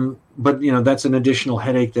 But that's an additional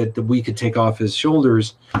headache that we could take off his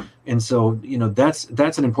shoulders. And so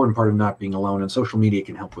that's an important part of not being alone, and social media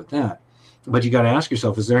can help with that. But you got to ask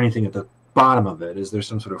yourself, is there anything at the bottom of it? Is there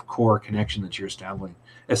some sort of core connection that you're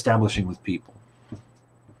establishing with people?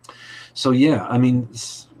 So yeah, I mean,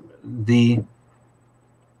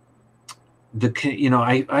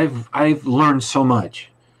 I've learned so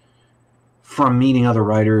much from meeting other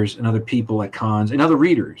writers and other people at cons and other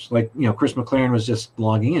readers. Like, Chris McLaren was just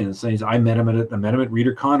logging in and saying, I met him at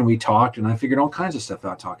ReaderCon, and we talked, and I figured all kinds of stuff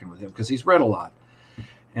out talking with him because he's read a lot.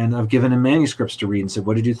 And I've given him manuscripts to read and said,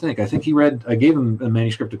 what did you think? I think I gave him a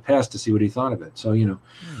manuscript to pass to see what he thought of it. So,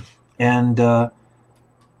 and,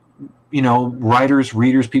 writers,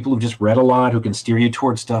 readers, people who've just read a lot, who can steer you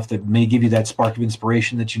towards stuff that may give you that spark of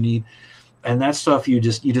inspiration that you need. And that stuff you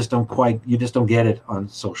just don't get it on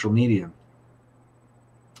social media.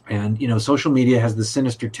 And, social media has the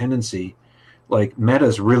sinister tendency, like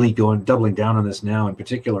Meta's really doubling down on this now in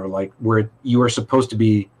particular, like where you are supposed to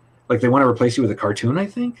be, like they want to replace you with a cartoon, I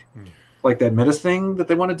think, like that Meta thing that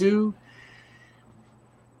they want to do.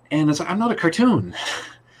 And it's like, I'm not a cartoon.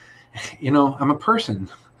 I'm a person.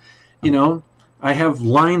 I have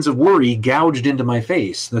lines of worry gouged into my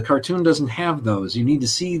face. The cartoon doesn't have those. You need to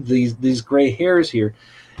see these gray hairs here.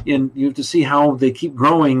 And you have to see how they keep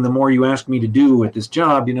growing the more you ask me to do at this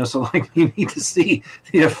job, so you need to see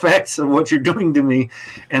the effects of what you're doing to me.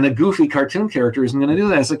 And a goofy cartoon character isn't going to do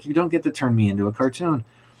that. It's like, you don't get to turn me into a cartoon.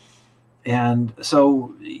 And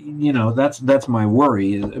so, that's my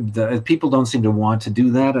worry. People don't seem to want to do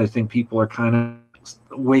that. I think people are kind of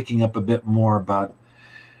waking up a bit more about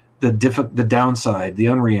the downside, the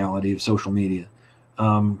unreality of social media.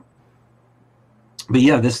 But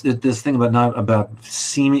yeah, this thing about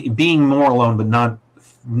being more alone, but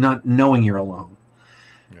not knowing you're alone,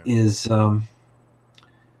 is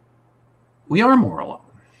we are more alone.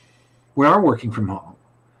 We are working from home.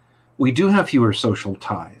 We do have fewer social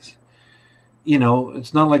ties.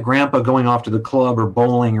 It's not like Grandpa going off to the club or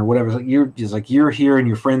bowling or whatever. It's like you're here and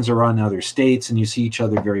your friends are on other states and you see each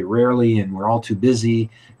other very rarely, and we're all too busy,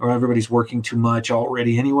 or everybody's working too much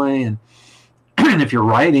already anyway. And if you're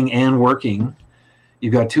writing and working,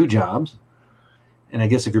 you've got two jobs. And I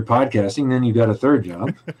guess if you're podcasting, then you've got a third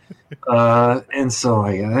job. And so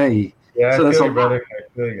that's a lot.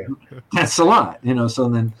 That's a lot, So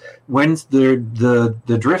then, when's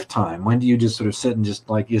the drift time? When do you just sort of sit and just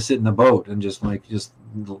you sit in the boat and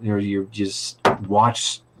you just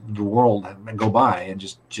watch the world go by and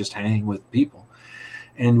just hang with people?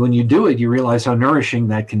 And when you do it, you realize how nourishing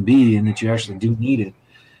that can be, and that you actually do need it.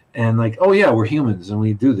 And oh yeah, we're humans and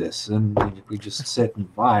we do this, and we just sit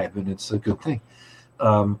and vibe, and it's a good thing.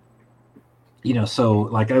 So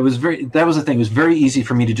that was the thing. It was very easy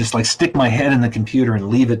for me to just stick my head in the computer and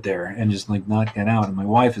leave it there and just not get out. And my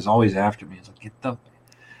wife is always after me. It's like,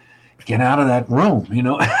 get out of that room.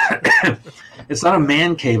 It's not a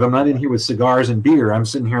man cave. I'm not in here with cigars and beer. I'm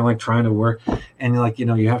sitting here trying to work. And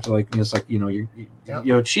you have to it's like,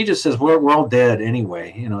 she just says, we're all dead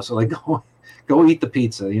anyway, so go eat the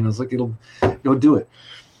pizza. It's like, it'll go do it.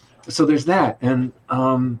 So there's that. And,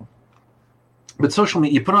 but social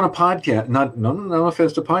media, you put on a podcast, no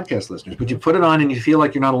offense to podcast listeners, but you put it on and you feel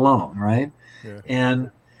like you're not alone, right? Yeah. And,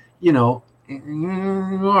 you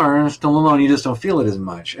are still alone. You just don't feel it as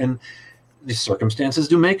much. And these circumstances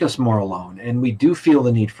do make us more alone. And we do feel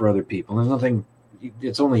the need for other people. There's nothing,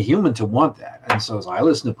 it's only human to want that. And so I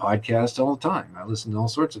listen to podcasts all the time. I listen to all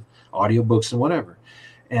sorts of audiobooks and whatever.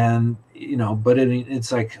 And, but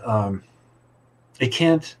it's like, it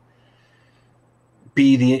can't,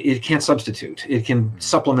 it can't substitute. It can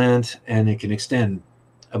supplement and it can extend,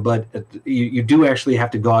 but you do actually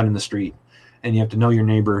have to go out in the street, and you have to know your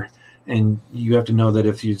neighbor, and you have to know that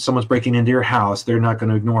if someone's breaking into your house, they're not going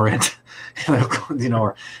to ignore it,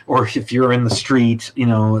 or if you're in the street,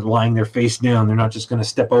 lying their face down, they're not just going to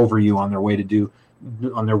step over you on their way to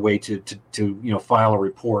file a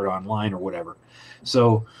report online or whatever.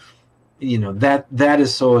 So, that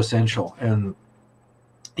is so essential. And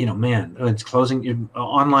man, it's closing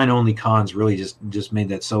online only cons really just made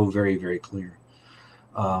that so very, very clear.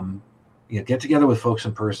 Get together with folks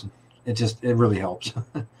in person. It really helps.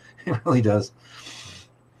 It really does.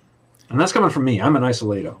 And that's coming from me. I'm an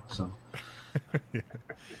isolato. So.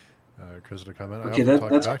 Chris, a comment. Okay, I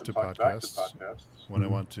often talk back to podcasts when I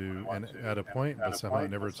want to add a point, but somehow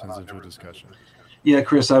it never turns into a discussion. Yeah,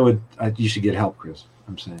 Chris, you should get help, Chris.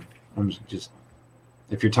 I'm saying.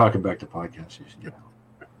 If you're talking back to podcasts, you should get help.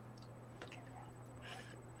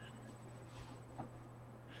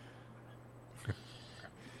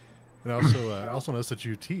 And I also noticed that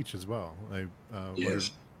you teach as well.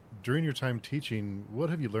 Yes. During your time teaching, what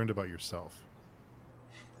have you learned about yourself?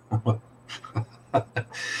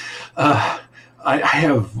 I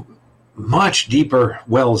have much deeper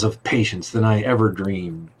wells of patience than I ever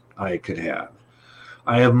dreamed I could have.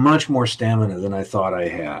 I have much more stamina than I thought I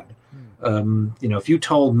had. If you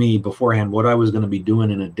told me beforehand what I was going to be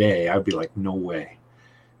doing in a day, I'd be like, no way.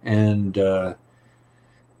 And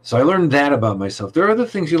so I learned that about myself. There are other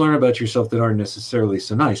things you learn about yourself that aren't necessarily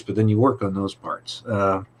so nice, but then you work on those parts.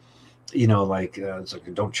 It's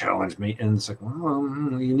like, don't challenge me. And it's like,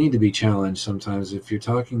 well, you need to be challenged sometimes. If you're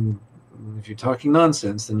talking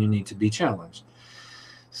nonsense, then you need to be challenged.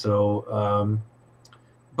 So,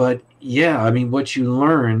 but yeah, what you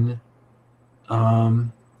learn, I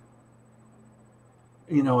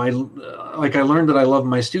learned that I love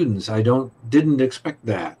my students. I didn't expect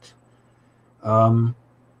that.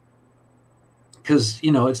 Because,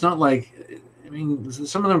 it's not like,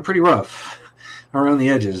 some of them are pretty rough around the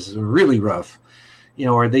edges, really rough,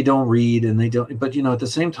 or they don't read and they don't, but, at the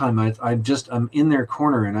same time, I'm in their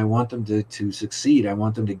corner and I want them to succeed. I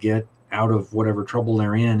want them to get out of whatever trouble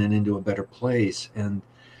they're in and into a better place. And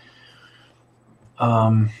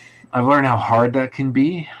I've learned how hard that can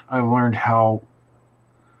be. I've learned how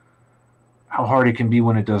hard it can be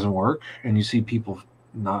when it doesn't work and you see people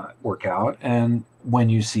not work out, and when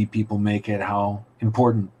you see people make it, how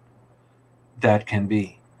important that can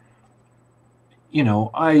be.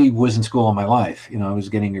 I was in school all my life. I was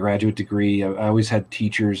getting a graduate degree. I always had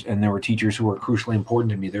teachers, and there were teachers who were crucially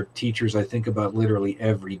important to me. They're teachers I think about literally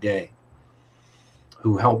every day,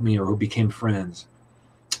 who helped me or who became friends.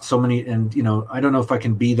 So many, and I don't know if I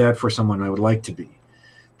can be that for someone. I would like to be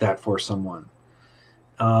that for someone.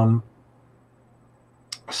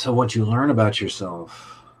 So what you learn about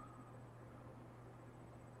yourself,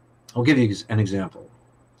 I'll give you an example.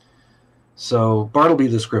 So Bartleby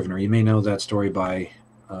the Scrivener, you may know that story by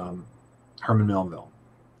Herman Melville.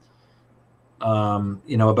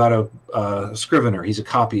 About a scrivener. He's a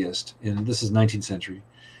copyist, and this is 19th century.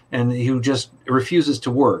 And he just refuses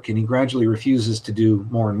to work, and he gradually refuses to do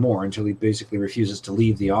more and more until he basically refuses to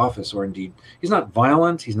leave the office, or indeed, he's not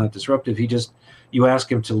violent, he's not disruptive. You ask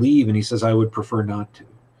him to leave, and he says, I would prefer not to.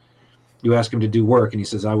 You ask him to do work, and he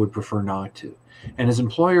says, I would prefer not to. And his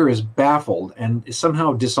employer is baffled and is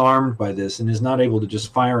somehow disarmed by this and is not able to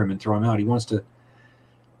just fire him and throw him out. He wants to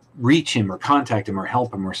reach him or contact him or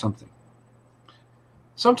help him or something.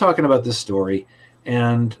 So I'm talking about this story,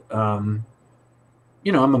 and, I'm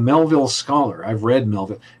a Melville scholar. I've read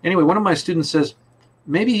Melville. Anyway, one of my students says,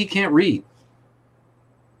 maybe he can't read.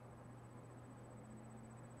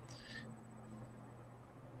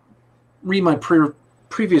 Read my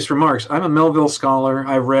previous remarks. I'm a Melville scholar.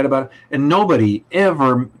 I've read about it, and nobody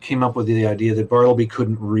ever came up with the idea that Bartleby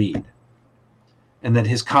couldn't read, and that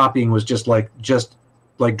his copying was just like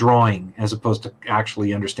drawing, as opposed to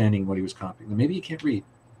actually understanding what he was copying. Maybe he can't read,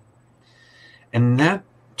 and that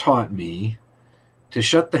taught me to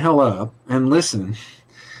shut the hell up and listen,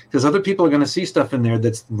 because other people are going to see stuff in there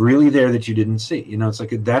that's really there that you didn't see. It's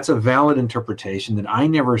like that's a valid interpretation that I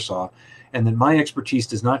never saw. And that my expertise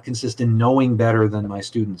does not consist in knowing better than my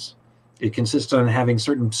students. It consists on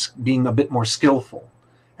being a bit more skillful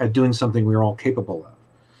at doing something we're all capable of.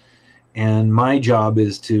 And my job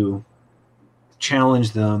is to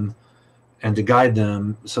challenge them and to guide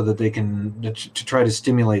them so that they can, to try to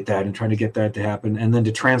stimulate that and try to get that to happen, and then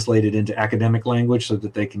to translate it into academic language so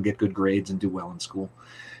that they can get good grades and do well in school.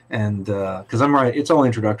 And because I'm right, it's all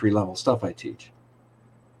introductory level stuff I teach.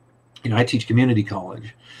 I teach community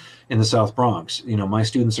college in the South Bronx. My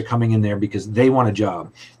students are coming in there because they want a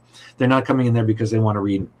job. They're not coming in there because they want to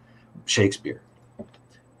read Shakespeare.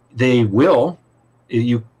 They will.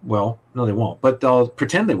 No, they won't, but they'll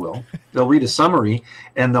pretend they will. They'll read a summary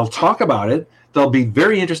and they'll talk about it. They'll be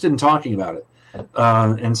very interested in talking about it.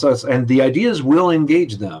 And the ideas will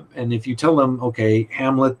engage them. And if you tell them, okay,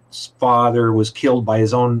 Hamlet's father was killed by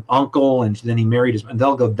his own uncle and then he married his, and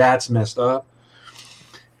they'll go, that's messed up.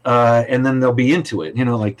 And then they'll be into it,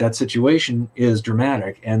 like that situation is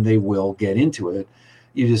dramatic and they will get into it.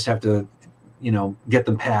 You just have to, get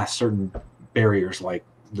them past certain barriers like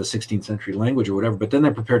the 16th century language or whatever, but then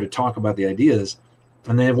they're prepared to talk about the ideas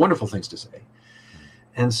and they have wonderful things to say.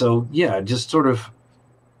 And so, yeah, just sort of,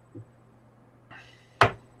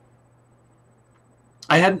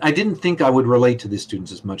 I didn't think I would relate to these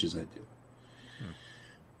students as much as I do.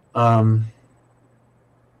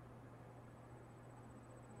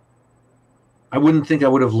 I wouldn't think I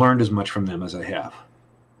would have learned as much from them as I have.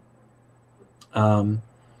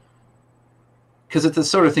 Because it's the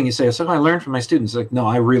sort of thing you say, I learned from my students. Like, no,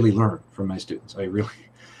 I really learn from my students. I really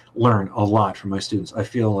learn a lot from my students. I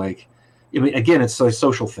feel like, again, it's a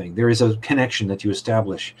social thing. There is a connection that you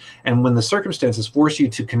establish. And when the circumstances force you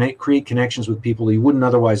to create connections with people you wouldn't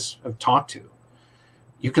otherwise have talked to,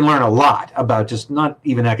 you can learn a lot about just not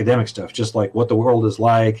even academic stuff, just like what the world is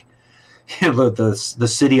like, the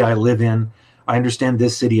city I live in. I understand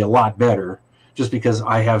this city a lot better just because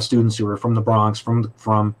I have students who are from the Bronx,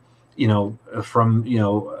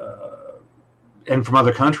 and from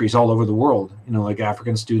other countries all over the world, like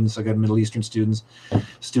African students. I got Middle Eastern students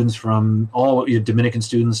from Dominican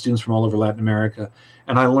students from all over Latin America.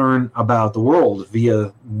 And I learn about the world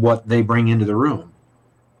via what they bring into the room.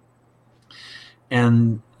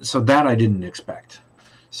 And so that I didn't expect.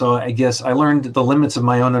 So I guess I learned the limits of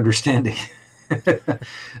my own understanding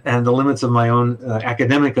and the limits of my own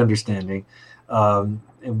academic understanding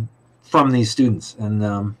from these students.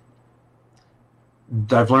 And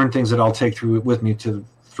I've learned things that I'll take through with me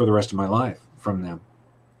for the rest of my life from them.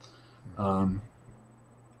 I'm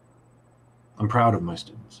proud of my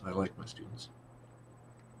students. I like my students.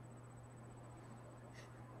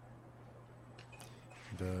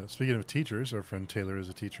 And, speaking of teachers, our friend Taylor is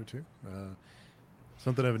a teacher too.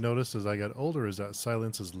 Something I've noticed as I got older is that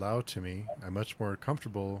silence is loud to me. I'm much more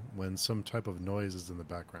comfortable when some type of noise is in the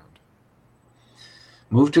background.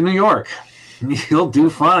 Move to New York. You'll do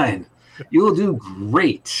fine. You'll do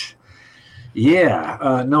great.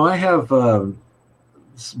 Yeah. No, I have,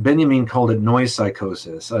 Benjamin called it noise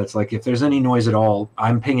psychosis. It's like if there's any noise at all,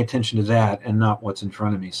 I'm paying attention to that and not what's in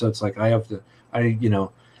front of me. So it's like I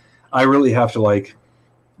really have to like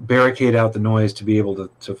barricade out the noise to be able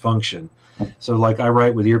to function. So like I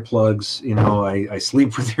write with earplugs, I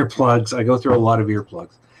sleep with earplugs. I go through a lot of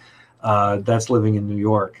earplugs. That's living in New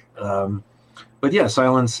York. But yeah,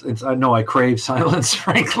 silence. I crave silence.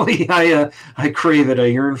 Frankly, I crave it. I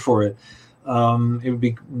yearn for it.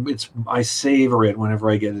 I savor it whenever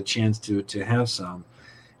I get a chance to have some.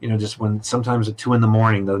 Just when sometimes at 2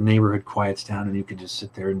 a.m, the neighborhood quiets down and you can just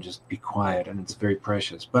sit there and just be quiet, and it's very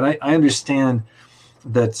precious. But I understand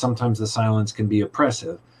that sometimes the silence can be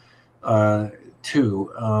oppressive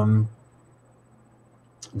too.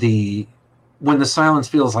 When the silence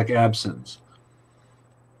feels like absence.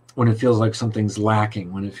 When it feels like something's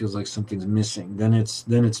lacking, when it feels like something's missing, then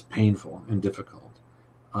it's painful and difficult.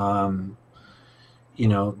 But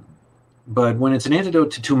when it's an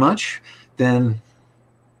antidote to too much, then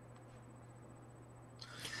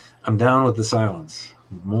I'm down with the silence.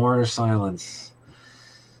 More silence.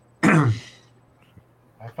 I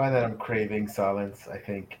find that I'm craving silence. I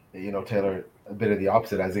think, Taylor, a bit of the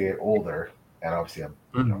opposite as I get older, and obviously I'm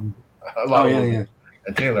a lot older. Yeah.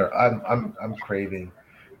 And Taylor, I'm craving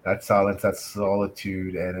that silence, that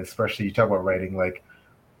solitude, and especially you talk about writing. Like,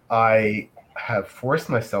 I have forced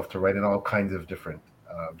myself to write in all kinds of different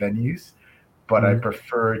venues, but I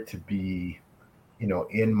prefer to be,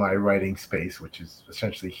 in my writing space, which is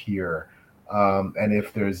essentially here. And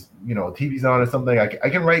if there's, TV's on or something, I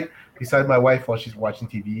can write beside my wife while she's watching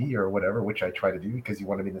TV or whatever, which I try to do because you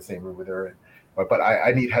want to be in the same room with her. But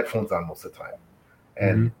I need headphones on most of the time,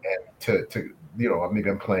 and to maybe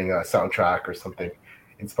I'm playing a soundtrack or something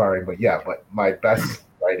inspiring. But my best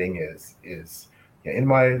writing is in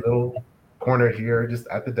my little corner here, just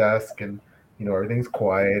at the desk, and everything's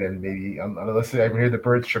quiet, and maybe unless I even hear the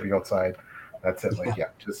birds chirping outside, that's it. Like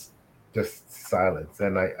just silence,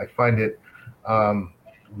 and I find it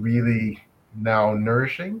really now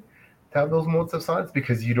nourishing to have those moments of silence,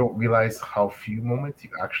 because you don't realize how few moments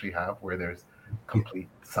you actually have where there's complete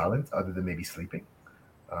silence, other than maybe sleeping.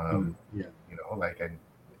 I'm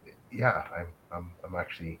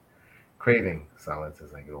actually craving silence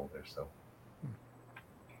as I get older. So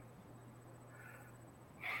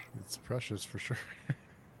It's precious for sure.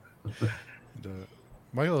 And,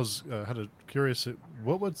 Michael's had a curious.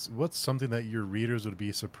 What's something that your readers would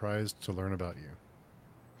be surprised to learn about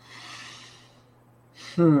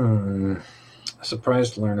you?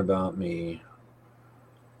 Surprised to learn about me.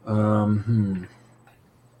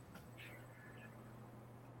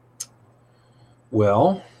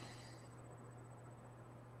 Well,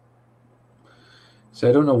 so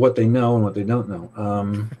I don't know what they know and what they don't know.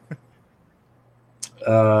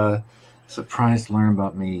 Surprised to learn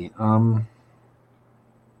about me.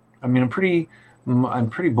 I mean, I'm pretty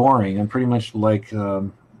boring. I'm pretty much like,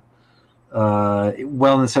 well,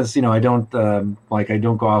 in the sense, I don't I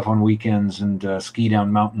don't go off on weekends and ski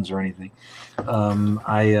down mountains or anything.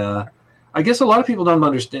 I guess a lot of people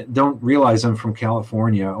don't realize I'm from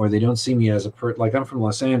California, or they don't see me as like I'm from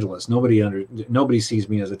Los Angeles. Nobody sees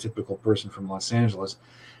me as a typical person from Los Angeles,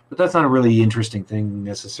 but that's not a really interesting thing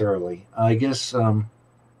necessarily. I guess.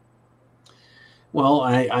 Well,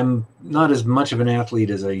 I'm not as much of an athlete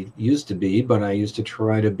as I used to be, but I used to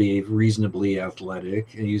try to be reasonably athletic.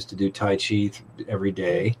 I used to do Tai Chi every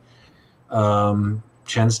day,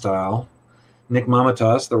 Chen style. Nick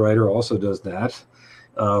Mamatas, the writer, also does that.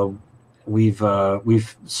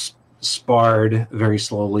 We've sparred very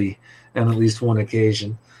slowly on at least one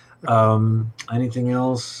occasion. Anything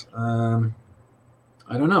else? I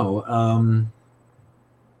don't know.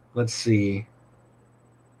 Let's see.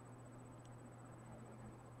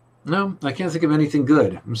 No, I can't think of anything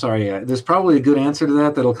good. I'm sorry. There's probably a good answer to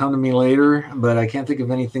that that'll come to me later, but I can't think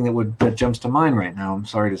of anything that jumps to mind right now. I'm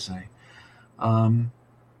sorry to say.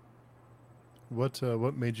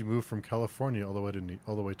 What made you move from California all the way to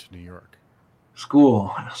New York?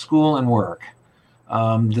 School and work.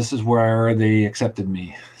 This is where they accepted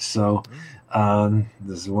me. So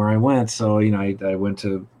this is where I went. So I went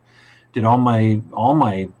to did all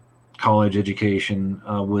my college education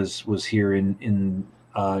was here in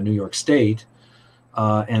New York State,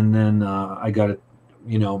 and then I got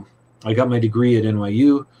my degree at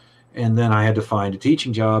NYU, and then I had to find a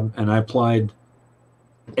teaching job, and I applied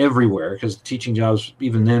everywhere because teaching jobs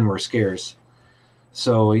even then were scarce.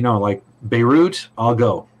 So like Beirut, I'll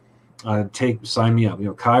go. Sign me up.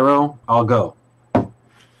 Cairo, I'll go.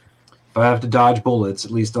 If I have to dodge bullets,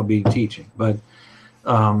 at least I'll be teaching. But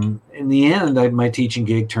in the end, my teaching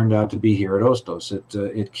gig turned out to be here at Ostos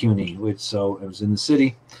at CUNY, so I was in the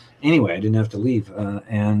city. Anyway, I didn't have to leave,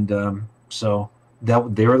 so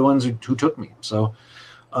they were the ones who took me. So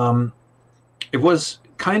it was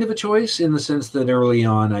kind of a choice in the sense that early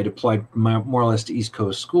on I'd applied more or less to East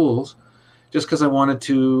Coast schools, just because I wanted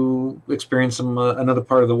to experience another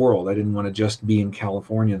part of the world. I didn't want to just be in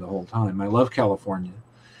California the whole time. I love California,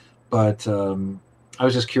 but I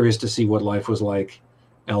was just curious to see what life was like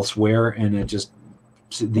elsewhere, and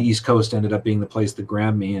the East Coast ended up being the place that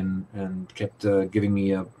grabbed me and kept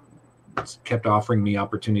kept offering me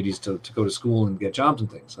opportunities to go to school and get jobs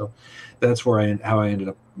and things. So that's how I ended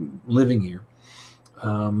up living here.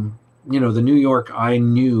 The New York I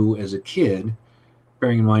knew as a kid,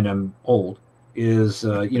 bearing in mind I'm old, is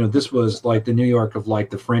this was like the New York of like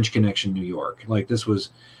the French Connection New York. Like this was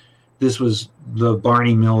the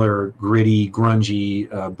Barney Miller gritty,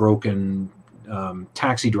 grungy, broken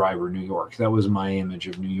taxi driver New York. That was my image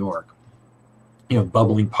of New York.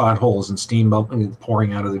 Bubbling potholes and steam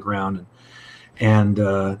pouring out of the ground, and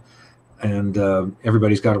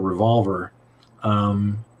everybody's got a revolver.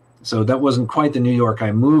 So that wasn't quite the New York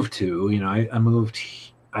I moved to.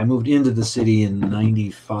 I moved into the city in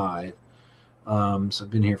 '95. So I've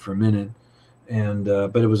been here for a minute,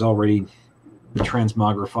 but it was already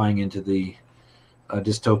transmogrifying into the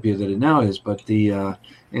dystopia that it now is. But it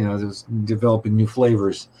was developing new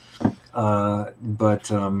flavors. So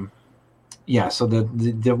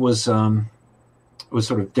that was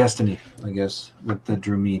sort of destiny, I guess, that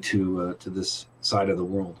drew me to this side of the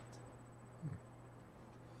world.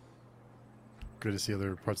 Good to see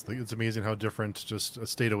other parts. It's amazing how different just a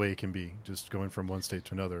state away can be. Just going from one state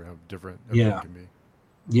to another, how different everything can be.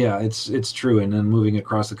 Yeah, it's true. And then moving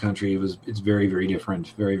across the country, it's very, very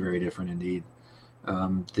different. Very, very different indeed.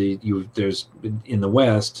 There's in the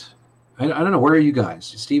West. I don't know, where are you guys,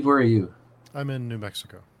 Steve? Where are you? I'm in New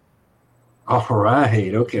Mexico. All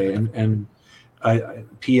right. Okay. And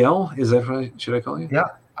PL, is that what should I call you? Yeah,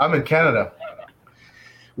 I'm in Canada.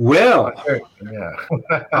 Well, Ontario,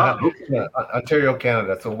 yeah. Ontario,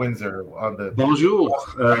 Canada. So Windsor on the bonjour.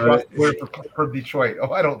 From Detroit.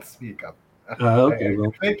 Oh, I don't speak up. Okay, I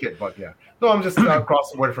think it, but yeah. No, I'm just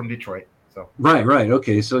across the border from Detroit. So right.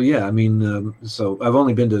 Okay. So yeah, I mean, so I've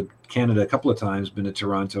only been to Canada a couple of times. Been to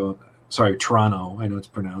Toronto. Sorry, Toronto. I know it's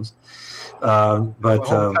pronounced, but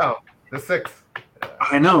hometown, the 6th.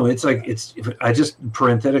 I know it's like I just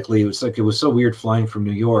parenthetically, it was so weird flying from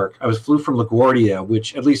New York. Flew from LaGuardia,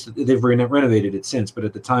 which at least they've renovated it since, but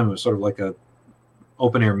at the time it was sort of like a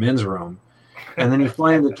open air men's room. And then you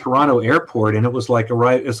fly into Toronto Airport, and it was like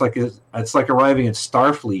it's like arriving at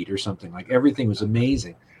Starfleet or something. Like everything was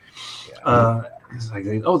amazing. It's like,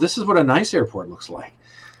 oh, this is what a nice airport looks like.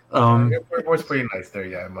 Airport's pretty nice there.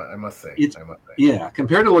 Yeah, I must say. Yeah,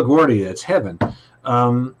 compared to LaGuardia, it's heaven.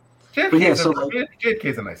 JFK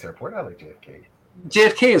is a nice airport. I like JFK.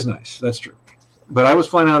 JFK is nice. That's true. But I was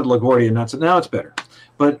flying out of LaGuardia, and now it's better.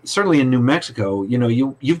 But certainly in New Mexico,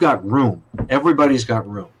 you've got room. Everybody's got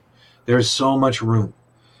room. There's so much room,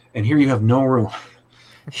 and here you have no room.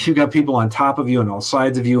 You've got people on top of you and all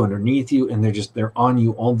sides of you, underneath you, and they're on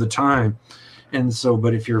you all the time. And so,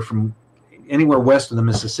 but if you're from anywhere west of the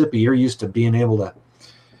Mississippi, you're used to being able to.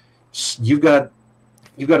 You've got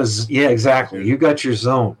exactly. You've got your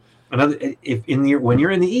zone. When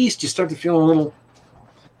you're in the east, you start to feel a little.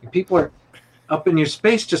 People are up in your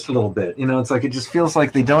space just a little bit. It's like it just feels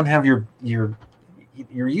like they don't have your. You're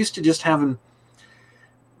used to just having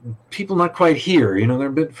people not quite here. They're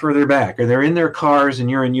a bit further back, or they're in their cars and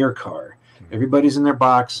you're in your car. Everybody's in their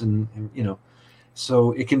box, and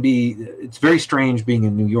so it's very strange being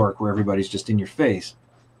in New York where everybody's just in your face.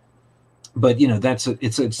 But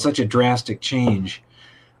it's such a drastic change.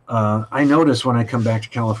 I notice when I come back to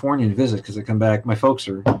California to visit, because I come back, my folks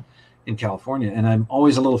are in California, and I'm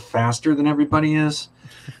always a little faster than everybody is.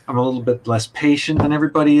 I'm a little bit less patient than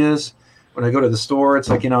everybody is. When I go to the store, it's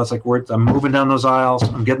like, I'm moving down those aisles.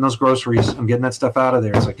 I'm getting those groceries. I'm getting that stuff out of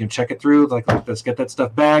there. It's like, check it through. Like, let's get that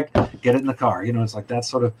stuff bagged, get it in the car. It's like that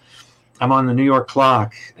sort of, I'm on the New York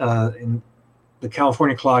clock. And the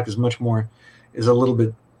California clock is a little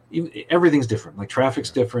bit, everything's different. Like traffic's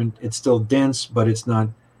different. It's still dense, but it's not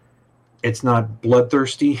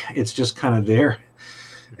bloodthirsty. It's just kind of there.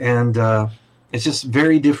 And, it's just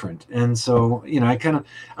very different. And so, I kind of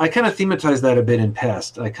thematize that a bit in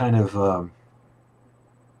Pest. I kind of,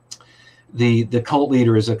 the cult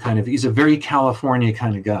leader he's a very California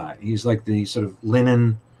kind of guy. He's like the sort of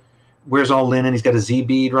linen, wears all linen. He's got a Z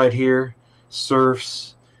bead right here,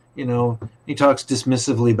 surfs, he talks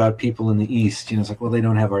dismissively about people in the East. It's like, well, they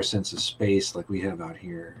don't have our sense of space like we have out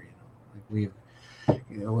here. Like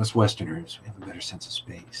us Westerners, we have a better sense of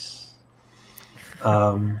space.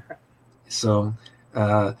 So,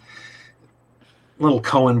 little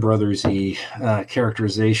Coen Brothers-y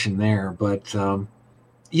characterization there, but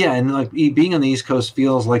and like being on the East Coast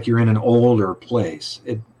feels like you're in an older place.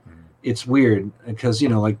 It's weird because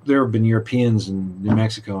like there have been Europeans in New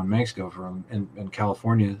Mexico and and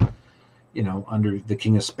California, under the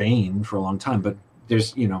King of Spain for a long time. But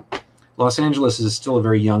there's Los Angeles is still a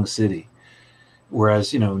very young city,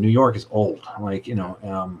 whereas New York is old. Like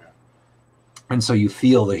and so you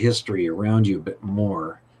feel the history around you a bit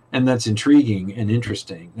more. And that's intriguing and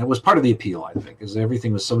interesting. That was part of the appeal, I think, is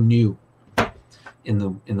everything was so new in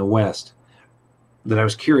the West that I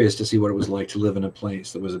was curious to see what it was like to live in a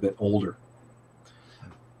place that was a bit older,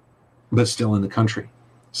 but still in the country.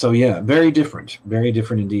 So yeah, very different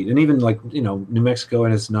indeed. And even like, New Mexico,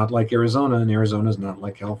 and it's not like Arizona, and Arizona is not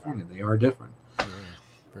like California. They are different.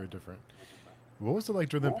 Very different. What was it like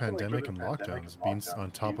during the pandemic and lockdowns, being on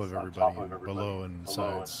top of everybody and below and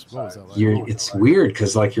sides? What was that like? It's weird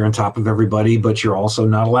because like you're on top of everybody, but you're also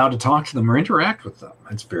not allowed to talk to them or interact with them.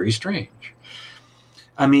 It's very strange.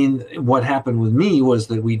 I mean, what happened with me was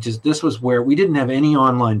that this was where we didn't have any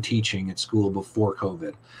online teaching at school before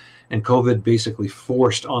COVID. And COVID basically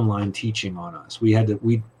forced online teaching on us.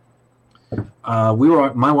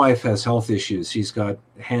 My wife has health issues. She's got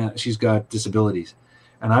disabilities.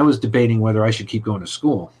 And I was debating whether I should keep going to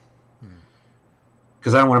school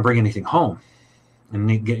because I don't want to bring anything home.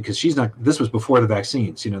 And because this was before the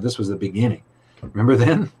vaccines, this was the beginning. Remember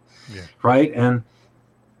then? Yeah. Right. And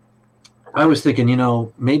I was thinking,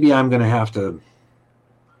 maybe I'm going to have to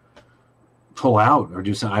pull out or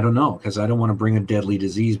do something. I don't know, because I don't want to bring a deadly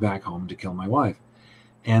disease back home to kill my wife.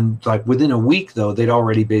 And like within a week, though, they'd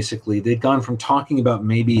gone from talking about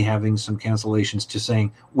maybe having some cancellations to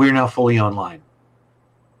saying, we're now fully online.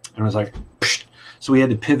 And I was like, psh. So we had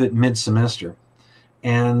to pivot mid-semester.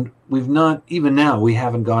 And we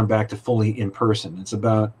haven't gone back to fully in person. It's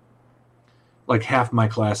about like half my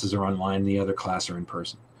classes are online, the other class are in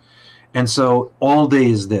person. And so all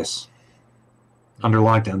day is this. Under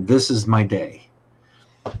lockdown, this is my day.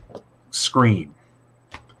 Screen.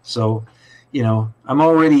 So, I'm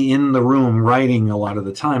already in the room writing a lot of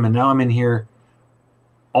the time, and now I'm in here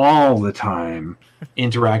all the time,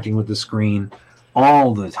 interacting with the screen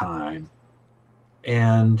all the time.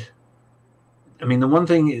 And I mean, the one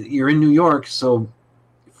thing, you're in New York, so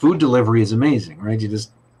food delivery is amazing, right? You just,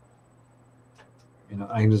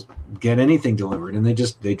 I can just get anything delivered, and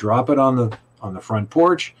they drop it on the front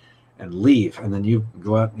porch and leave, and then you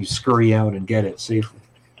go out and you scurry out and get it safely.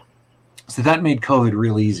 So that made COVID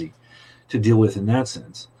real easy to deal with in that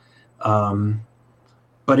sense.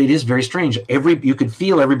 But it is very strange. You could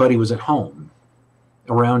feel everybody was at home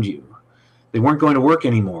around you. They weren't going to work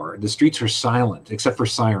anymore. The streets were silent except for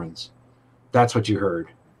sirens. That's what you heard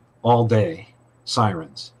all day.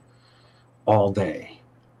 Sirens all day.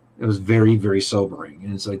 It was very, very sobering.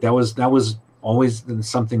 And it's like that was always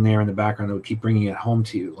something there in the background that would keep bringing it home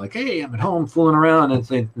to you. Like, hey, I'm at home fooling around.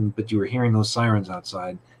 But you were hearing those sirens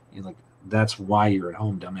outside. You're like, that's why you're at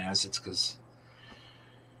home, dumbass. It's because...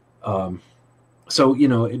 So,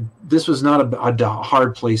 this was not a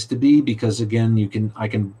hard place to be because, again,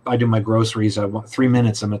 I do my groceries. I want 3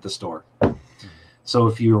 minutes, I'm at the store. So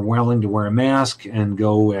if you're willing to wear a mask and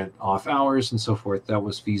go at off hours and so forth, that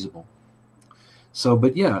was feasible. So,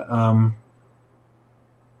 but yeah,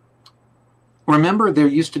 remember there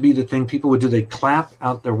used to be the thing people would do, they'd clap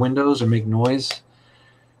out their windows or make noise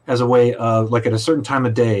as a way of, like at a certain time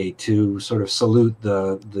of day, to sort of salute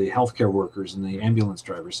the healthcare workers and the ambulance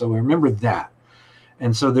drivers. So I remember that.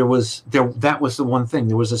 And so that was the one thing.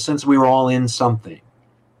 There was a sense we were all in something.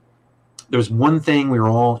 There's one thing we were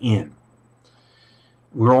all in.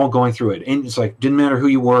 We were all going through it. And it's like, didn't matter who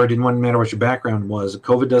you were, didn't matter what your background was.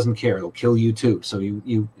 COVID doesn't care. It'll kill you too. So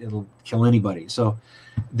it'll kill anybody. So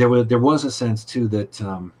there was a sense too that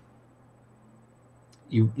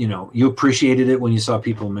you appreciated it when you saw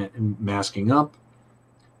people masking up,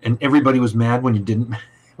 and everybody was mad when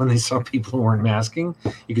when they saw people who weren't masking.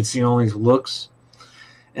 You could see all these looks.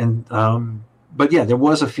 And but yeah, there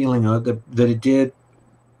was a feeling that it did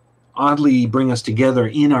oddly bring us together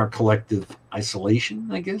in our collective isolation,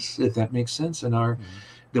 I guess, if that makes sense, and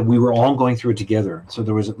that we were all going through it together. So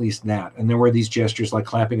there was at least that, and there were these gestures like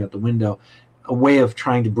clapping out the window, a way of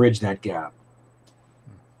trying to bridge that gap.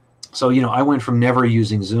 So I went from never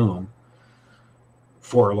using Zoom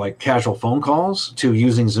for like casual phone calls to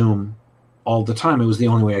using Zoom all the time. It was the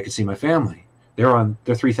only way I could see my family. They're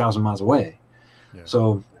 3,000 miles away. Yeah.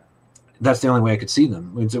 So that's the only way I could see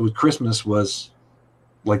them. Christmas was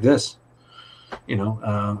like this,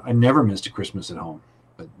 I never missed a Christmas at home,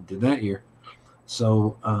 but did that year.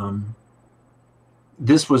 So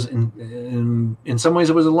this was in some ways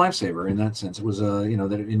it was a lifesaver in that sense. It was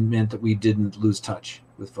that it meant that we didn't lose touch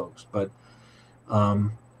with folks. But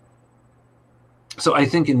so I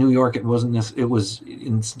think in New York it wasn't. It was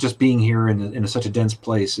just being here in such a dense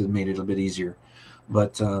place. It made it a bit easier,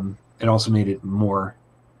 but it also made it more.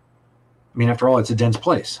 I mean, after all, it's a dense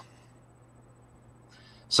place.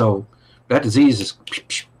 So that disease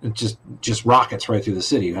it just rockets right through the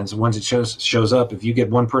city. And so once it shows up, if you get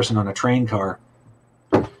one person on a train car,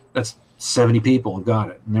 that's 70 people have got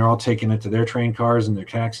it, and they're all taking it to their train cars and their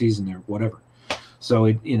taxis and their whatever. So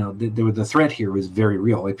the threat here was very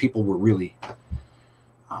real. Like people were really,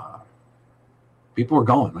 people were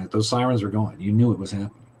going. Like those sirens were going. You knew it was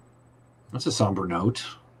happening. That's a somber note,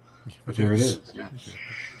 but there it is.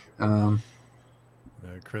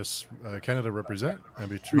 Chris, Canada represent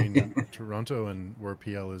between Toronto and where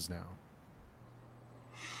PL is now.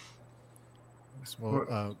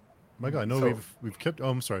 Well, Michael, I know we've kept. Oh,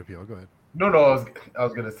 I'm sorry, PL. Go ahead. No, I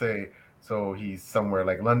was gonna say. So he's somewhere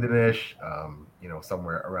like Londonish,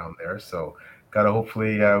 somewhere around there. So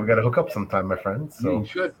hopefully we gotta hook up sometime, my friend. So you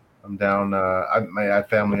should. I'm down. I have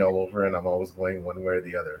family all over, and I'm always going one way or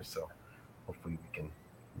the other. So hopefully we can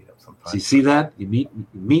meet up sometime. So you see that? You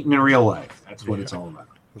meeting in real life. That's what it's all about.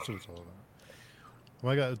 That's what it's all about.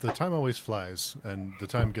 Well, my God, the time always flies, and the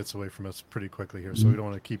time gets away from us pretty quickly here, so we don't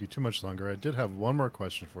want to keep you too much longer. I did have one more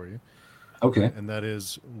question for you. Okay. And that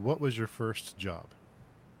is, what was your first job?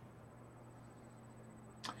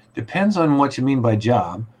 Depends on what you mean by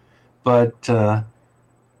job, but I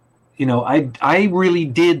really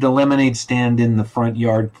did the lemonade stand in the front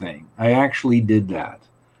yard thing. I actually did that.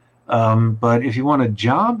 But if you want a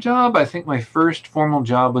job, I think my first formal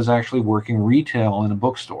job was actually working retail in a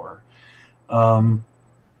bookstore. That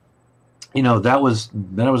was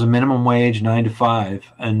a minimum wage, 9 to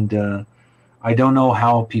 5, and I don't know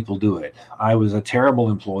how people do it. I was a terrible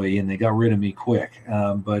employee, and they got rid of me quick.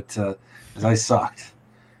 But I sucked.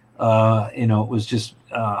 It was just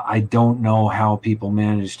I don't know how people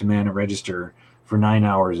manage to man a register for 9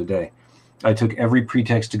 hours a day. I took every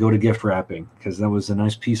pretext to go to gift wrapping because that was a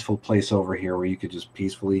nice peaceful place over here where you could just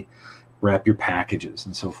peacefully wrap your packages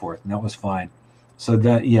and so forth. And that was fine. So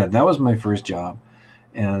that was my first job.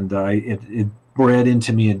 And bred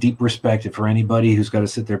into me a deep respect for anybody who's got to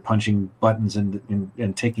sit there punching buttons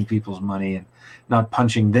and taking people's money and not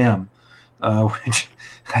punching them, which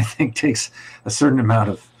I think takes a certain amount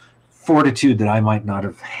of fortitude that I might not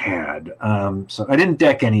have had. So I didn't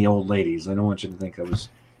deck any old ladies. I don't want you to think I was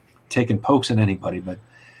taking pokes at anybody, but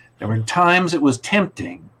there were times it was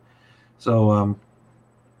tempting. So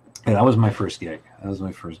yeah, that was my first gig. That was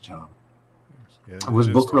my first job. Yeah, It was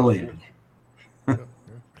book related.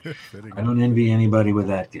 Fitting. I don't envy anybody with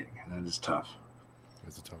that gig. That is tough.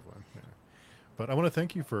 It's a tough one. Yeah. But I want to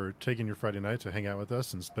thank you for taking your Friday night to hang out with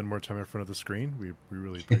us and spend more time in front of the screen. We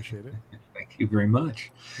really appreciate it. Thank you very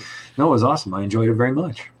much. No, it was awesome. I enjoyed it very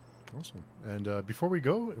much. Awesome. And before we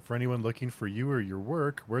go, for anyone looking for you or your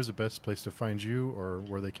work, where's the best place to find you or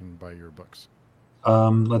where they can buy your books?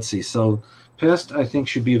 Let's see. So Pest, I think,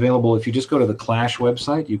 should be available. If you just go to the Clash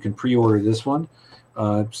website, you can pre-order this one.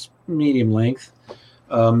 It's medium length.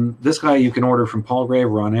 This guy you can order from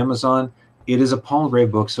Palgrave or on Amazon. It is a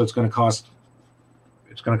Palgrave book, so it's going to cost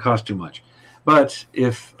too much. But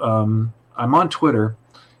if I'm on Twitter,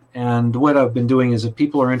 and what I've been doing is if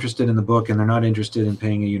people are interested in the book and they're not interested in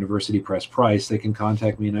paying a university press price, they can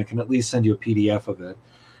contact me and I can at least send you a PDF of it.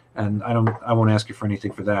 And I won't ask you for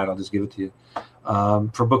anything for that. I'll just give it to you.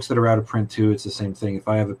 For books that are out of print too, it's the same thing. If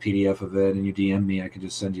I have a PDF of it and you DM me, I can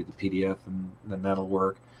just send you the PDF and then that'll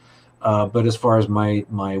work. But as far as my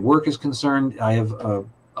work is concerned, I have a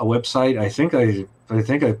website. I think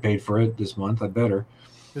I paid for it this month. I better.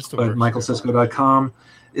 But michaelcisco.com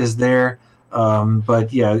is there.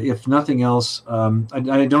 But yeah, if nothing else,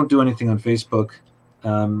 I don't do anything on Facebook,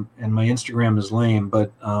 and my Instagram is lame,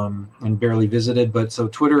 but and barely visited. But so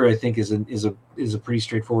Twitter, I think, is a pretty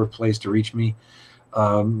straightforward place to reach me.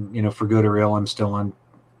 For good or ill, I'm still on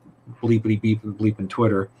bleepity beep and bleep and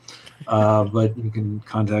Twitter, but you can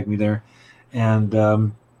contact me there. And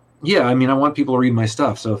yeah, I mean, I want people to read my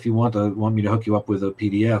stuff. So if you want me to hook you up with a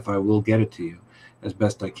PDF, I will get it to you as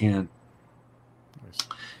best I can. Nice.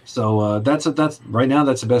 So that's right now.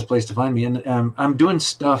 That's the best place to find me. And I'm doing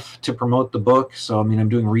stuff to promote the book. So I mean, I'm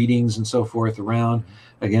doing readings and so forth around.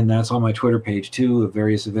 Again, that's on my Twitter page too, of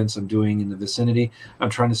various events I'm doing in the vicinity.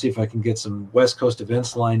 I'm trying to see if I can get some West Coast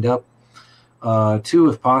events lined up too,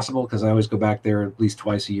 if possible, because I always go back there at least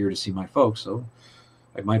twice a year to see my folks. So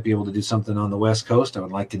I might be able to do something on the West Coast. I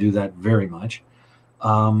would like to do that very much.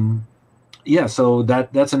 Yeah, so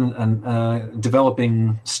that's a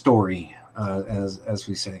developing story, as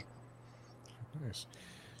we say. Nice.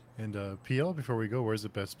 And PL, before we go, where's the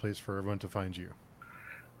best place for everyone to find you?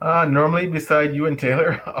 Normally beside you and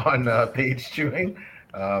Taylor on Page Chewing.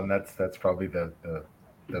 That's probably the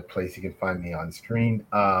place you can find me on screen.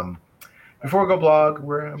 Before we go blog,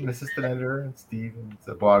 I'm an assistant editor, and Steven's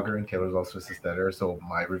a blogger, and Taylor's also assistant editor. So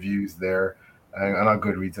my reviews there, and on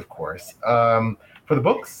Goodreads, of course. For the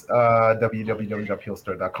books,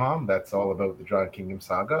 www.peelstore.com. That's all about the John Kingdom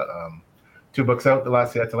saga. 2 books out, The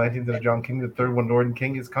Last of the Atlanteans and the John King. The third one, Lord and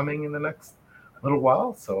King, is coming in the next little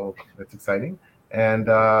while, so that's exciting. And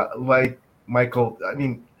like Michael, I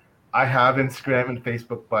mean, I have Instagram and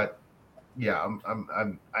Facebook, but yeah,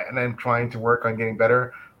 I'm trying to work on getting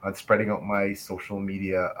better on spreading out my social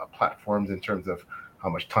media platforms in terms of how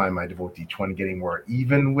much time I devote to each one, getting more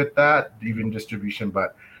even with that, even distribution.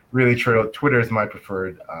 But really, Twitter is my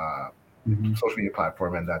preferred social media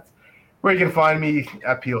platform, and that's where you can find me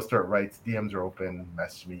at PL Stewart Writes. DMs are open.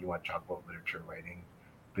 Message me. You want to talk about literature, writing,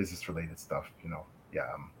 business-related stuff,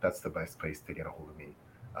 that's the best place to get a hold of me.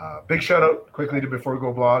 Big shout out quickly to Before We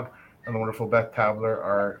Go blog and the wonderful Beth Tabler,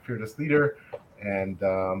 our fearless leader. And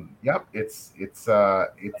it's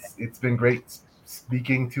been great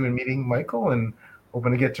speaking to and meeting Michael, and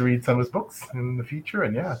hoping to get to read some of his books in the future.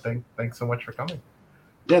 And yeah, thanks so much for coming.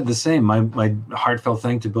 Yeah, the same. My heartfelt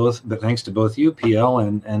thanks to both you, PL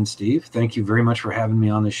and Steve. Thank you very much for having me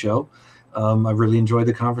on the show. I really enjoyed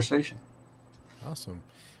the conversation. Awesome.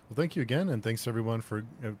 Well, thank you again, and thanks everyone for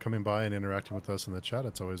coming by and interacting with us in the chat.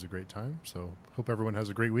 It's always a great time. So hope everyone has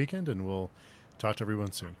a great weekend, and we'll talk to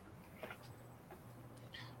everyone soon.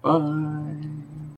 Bye.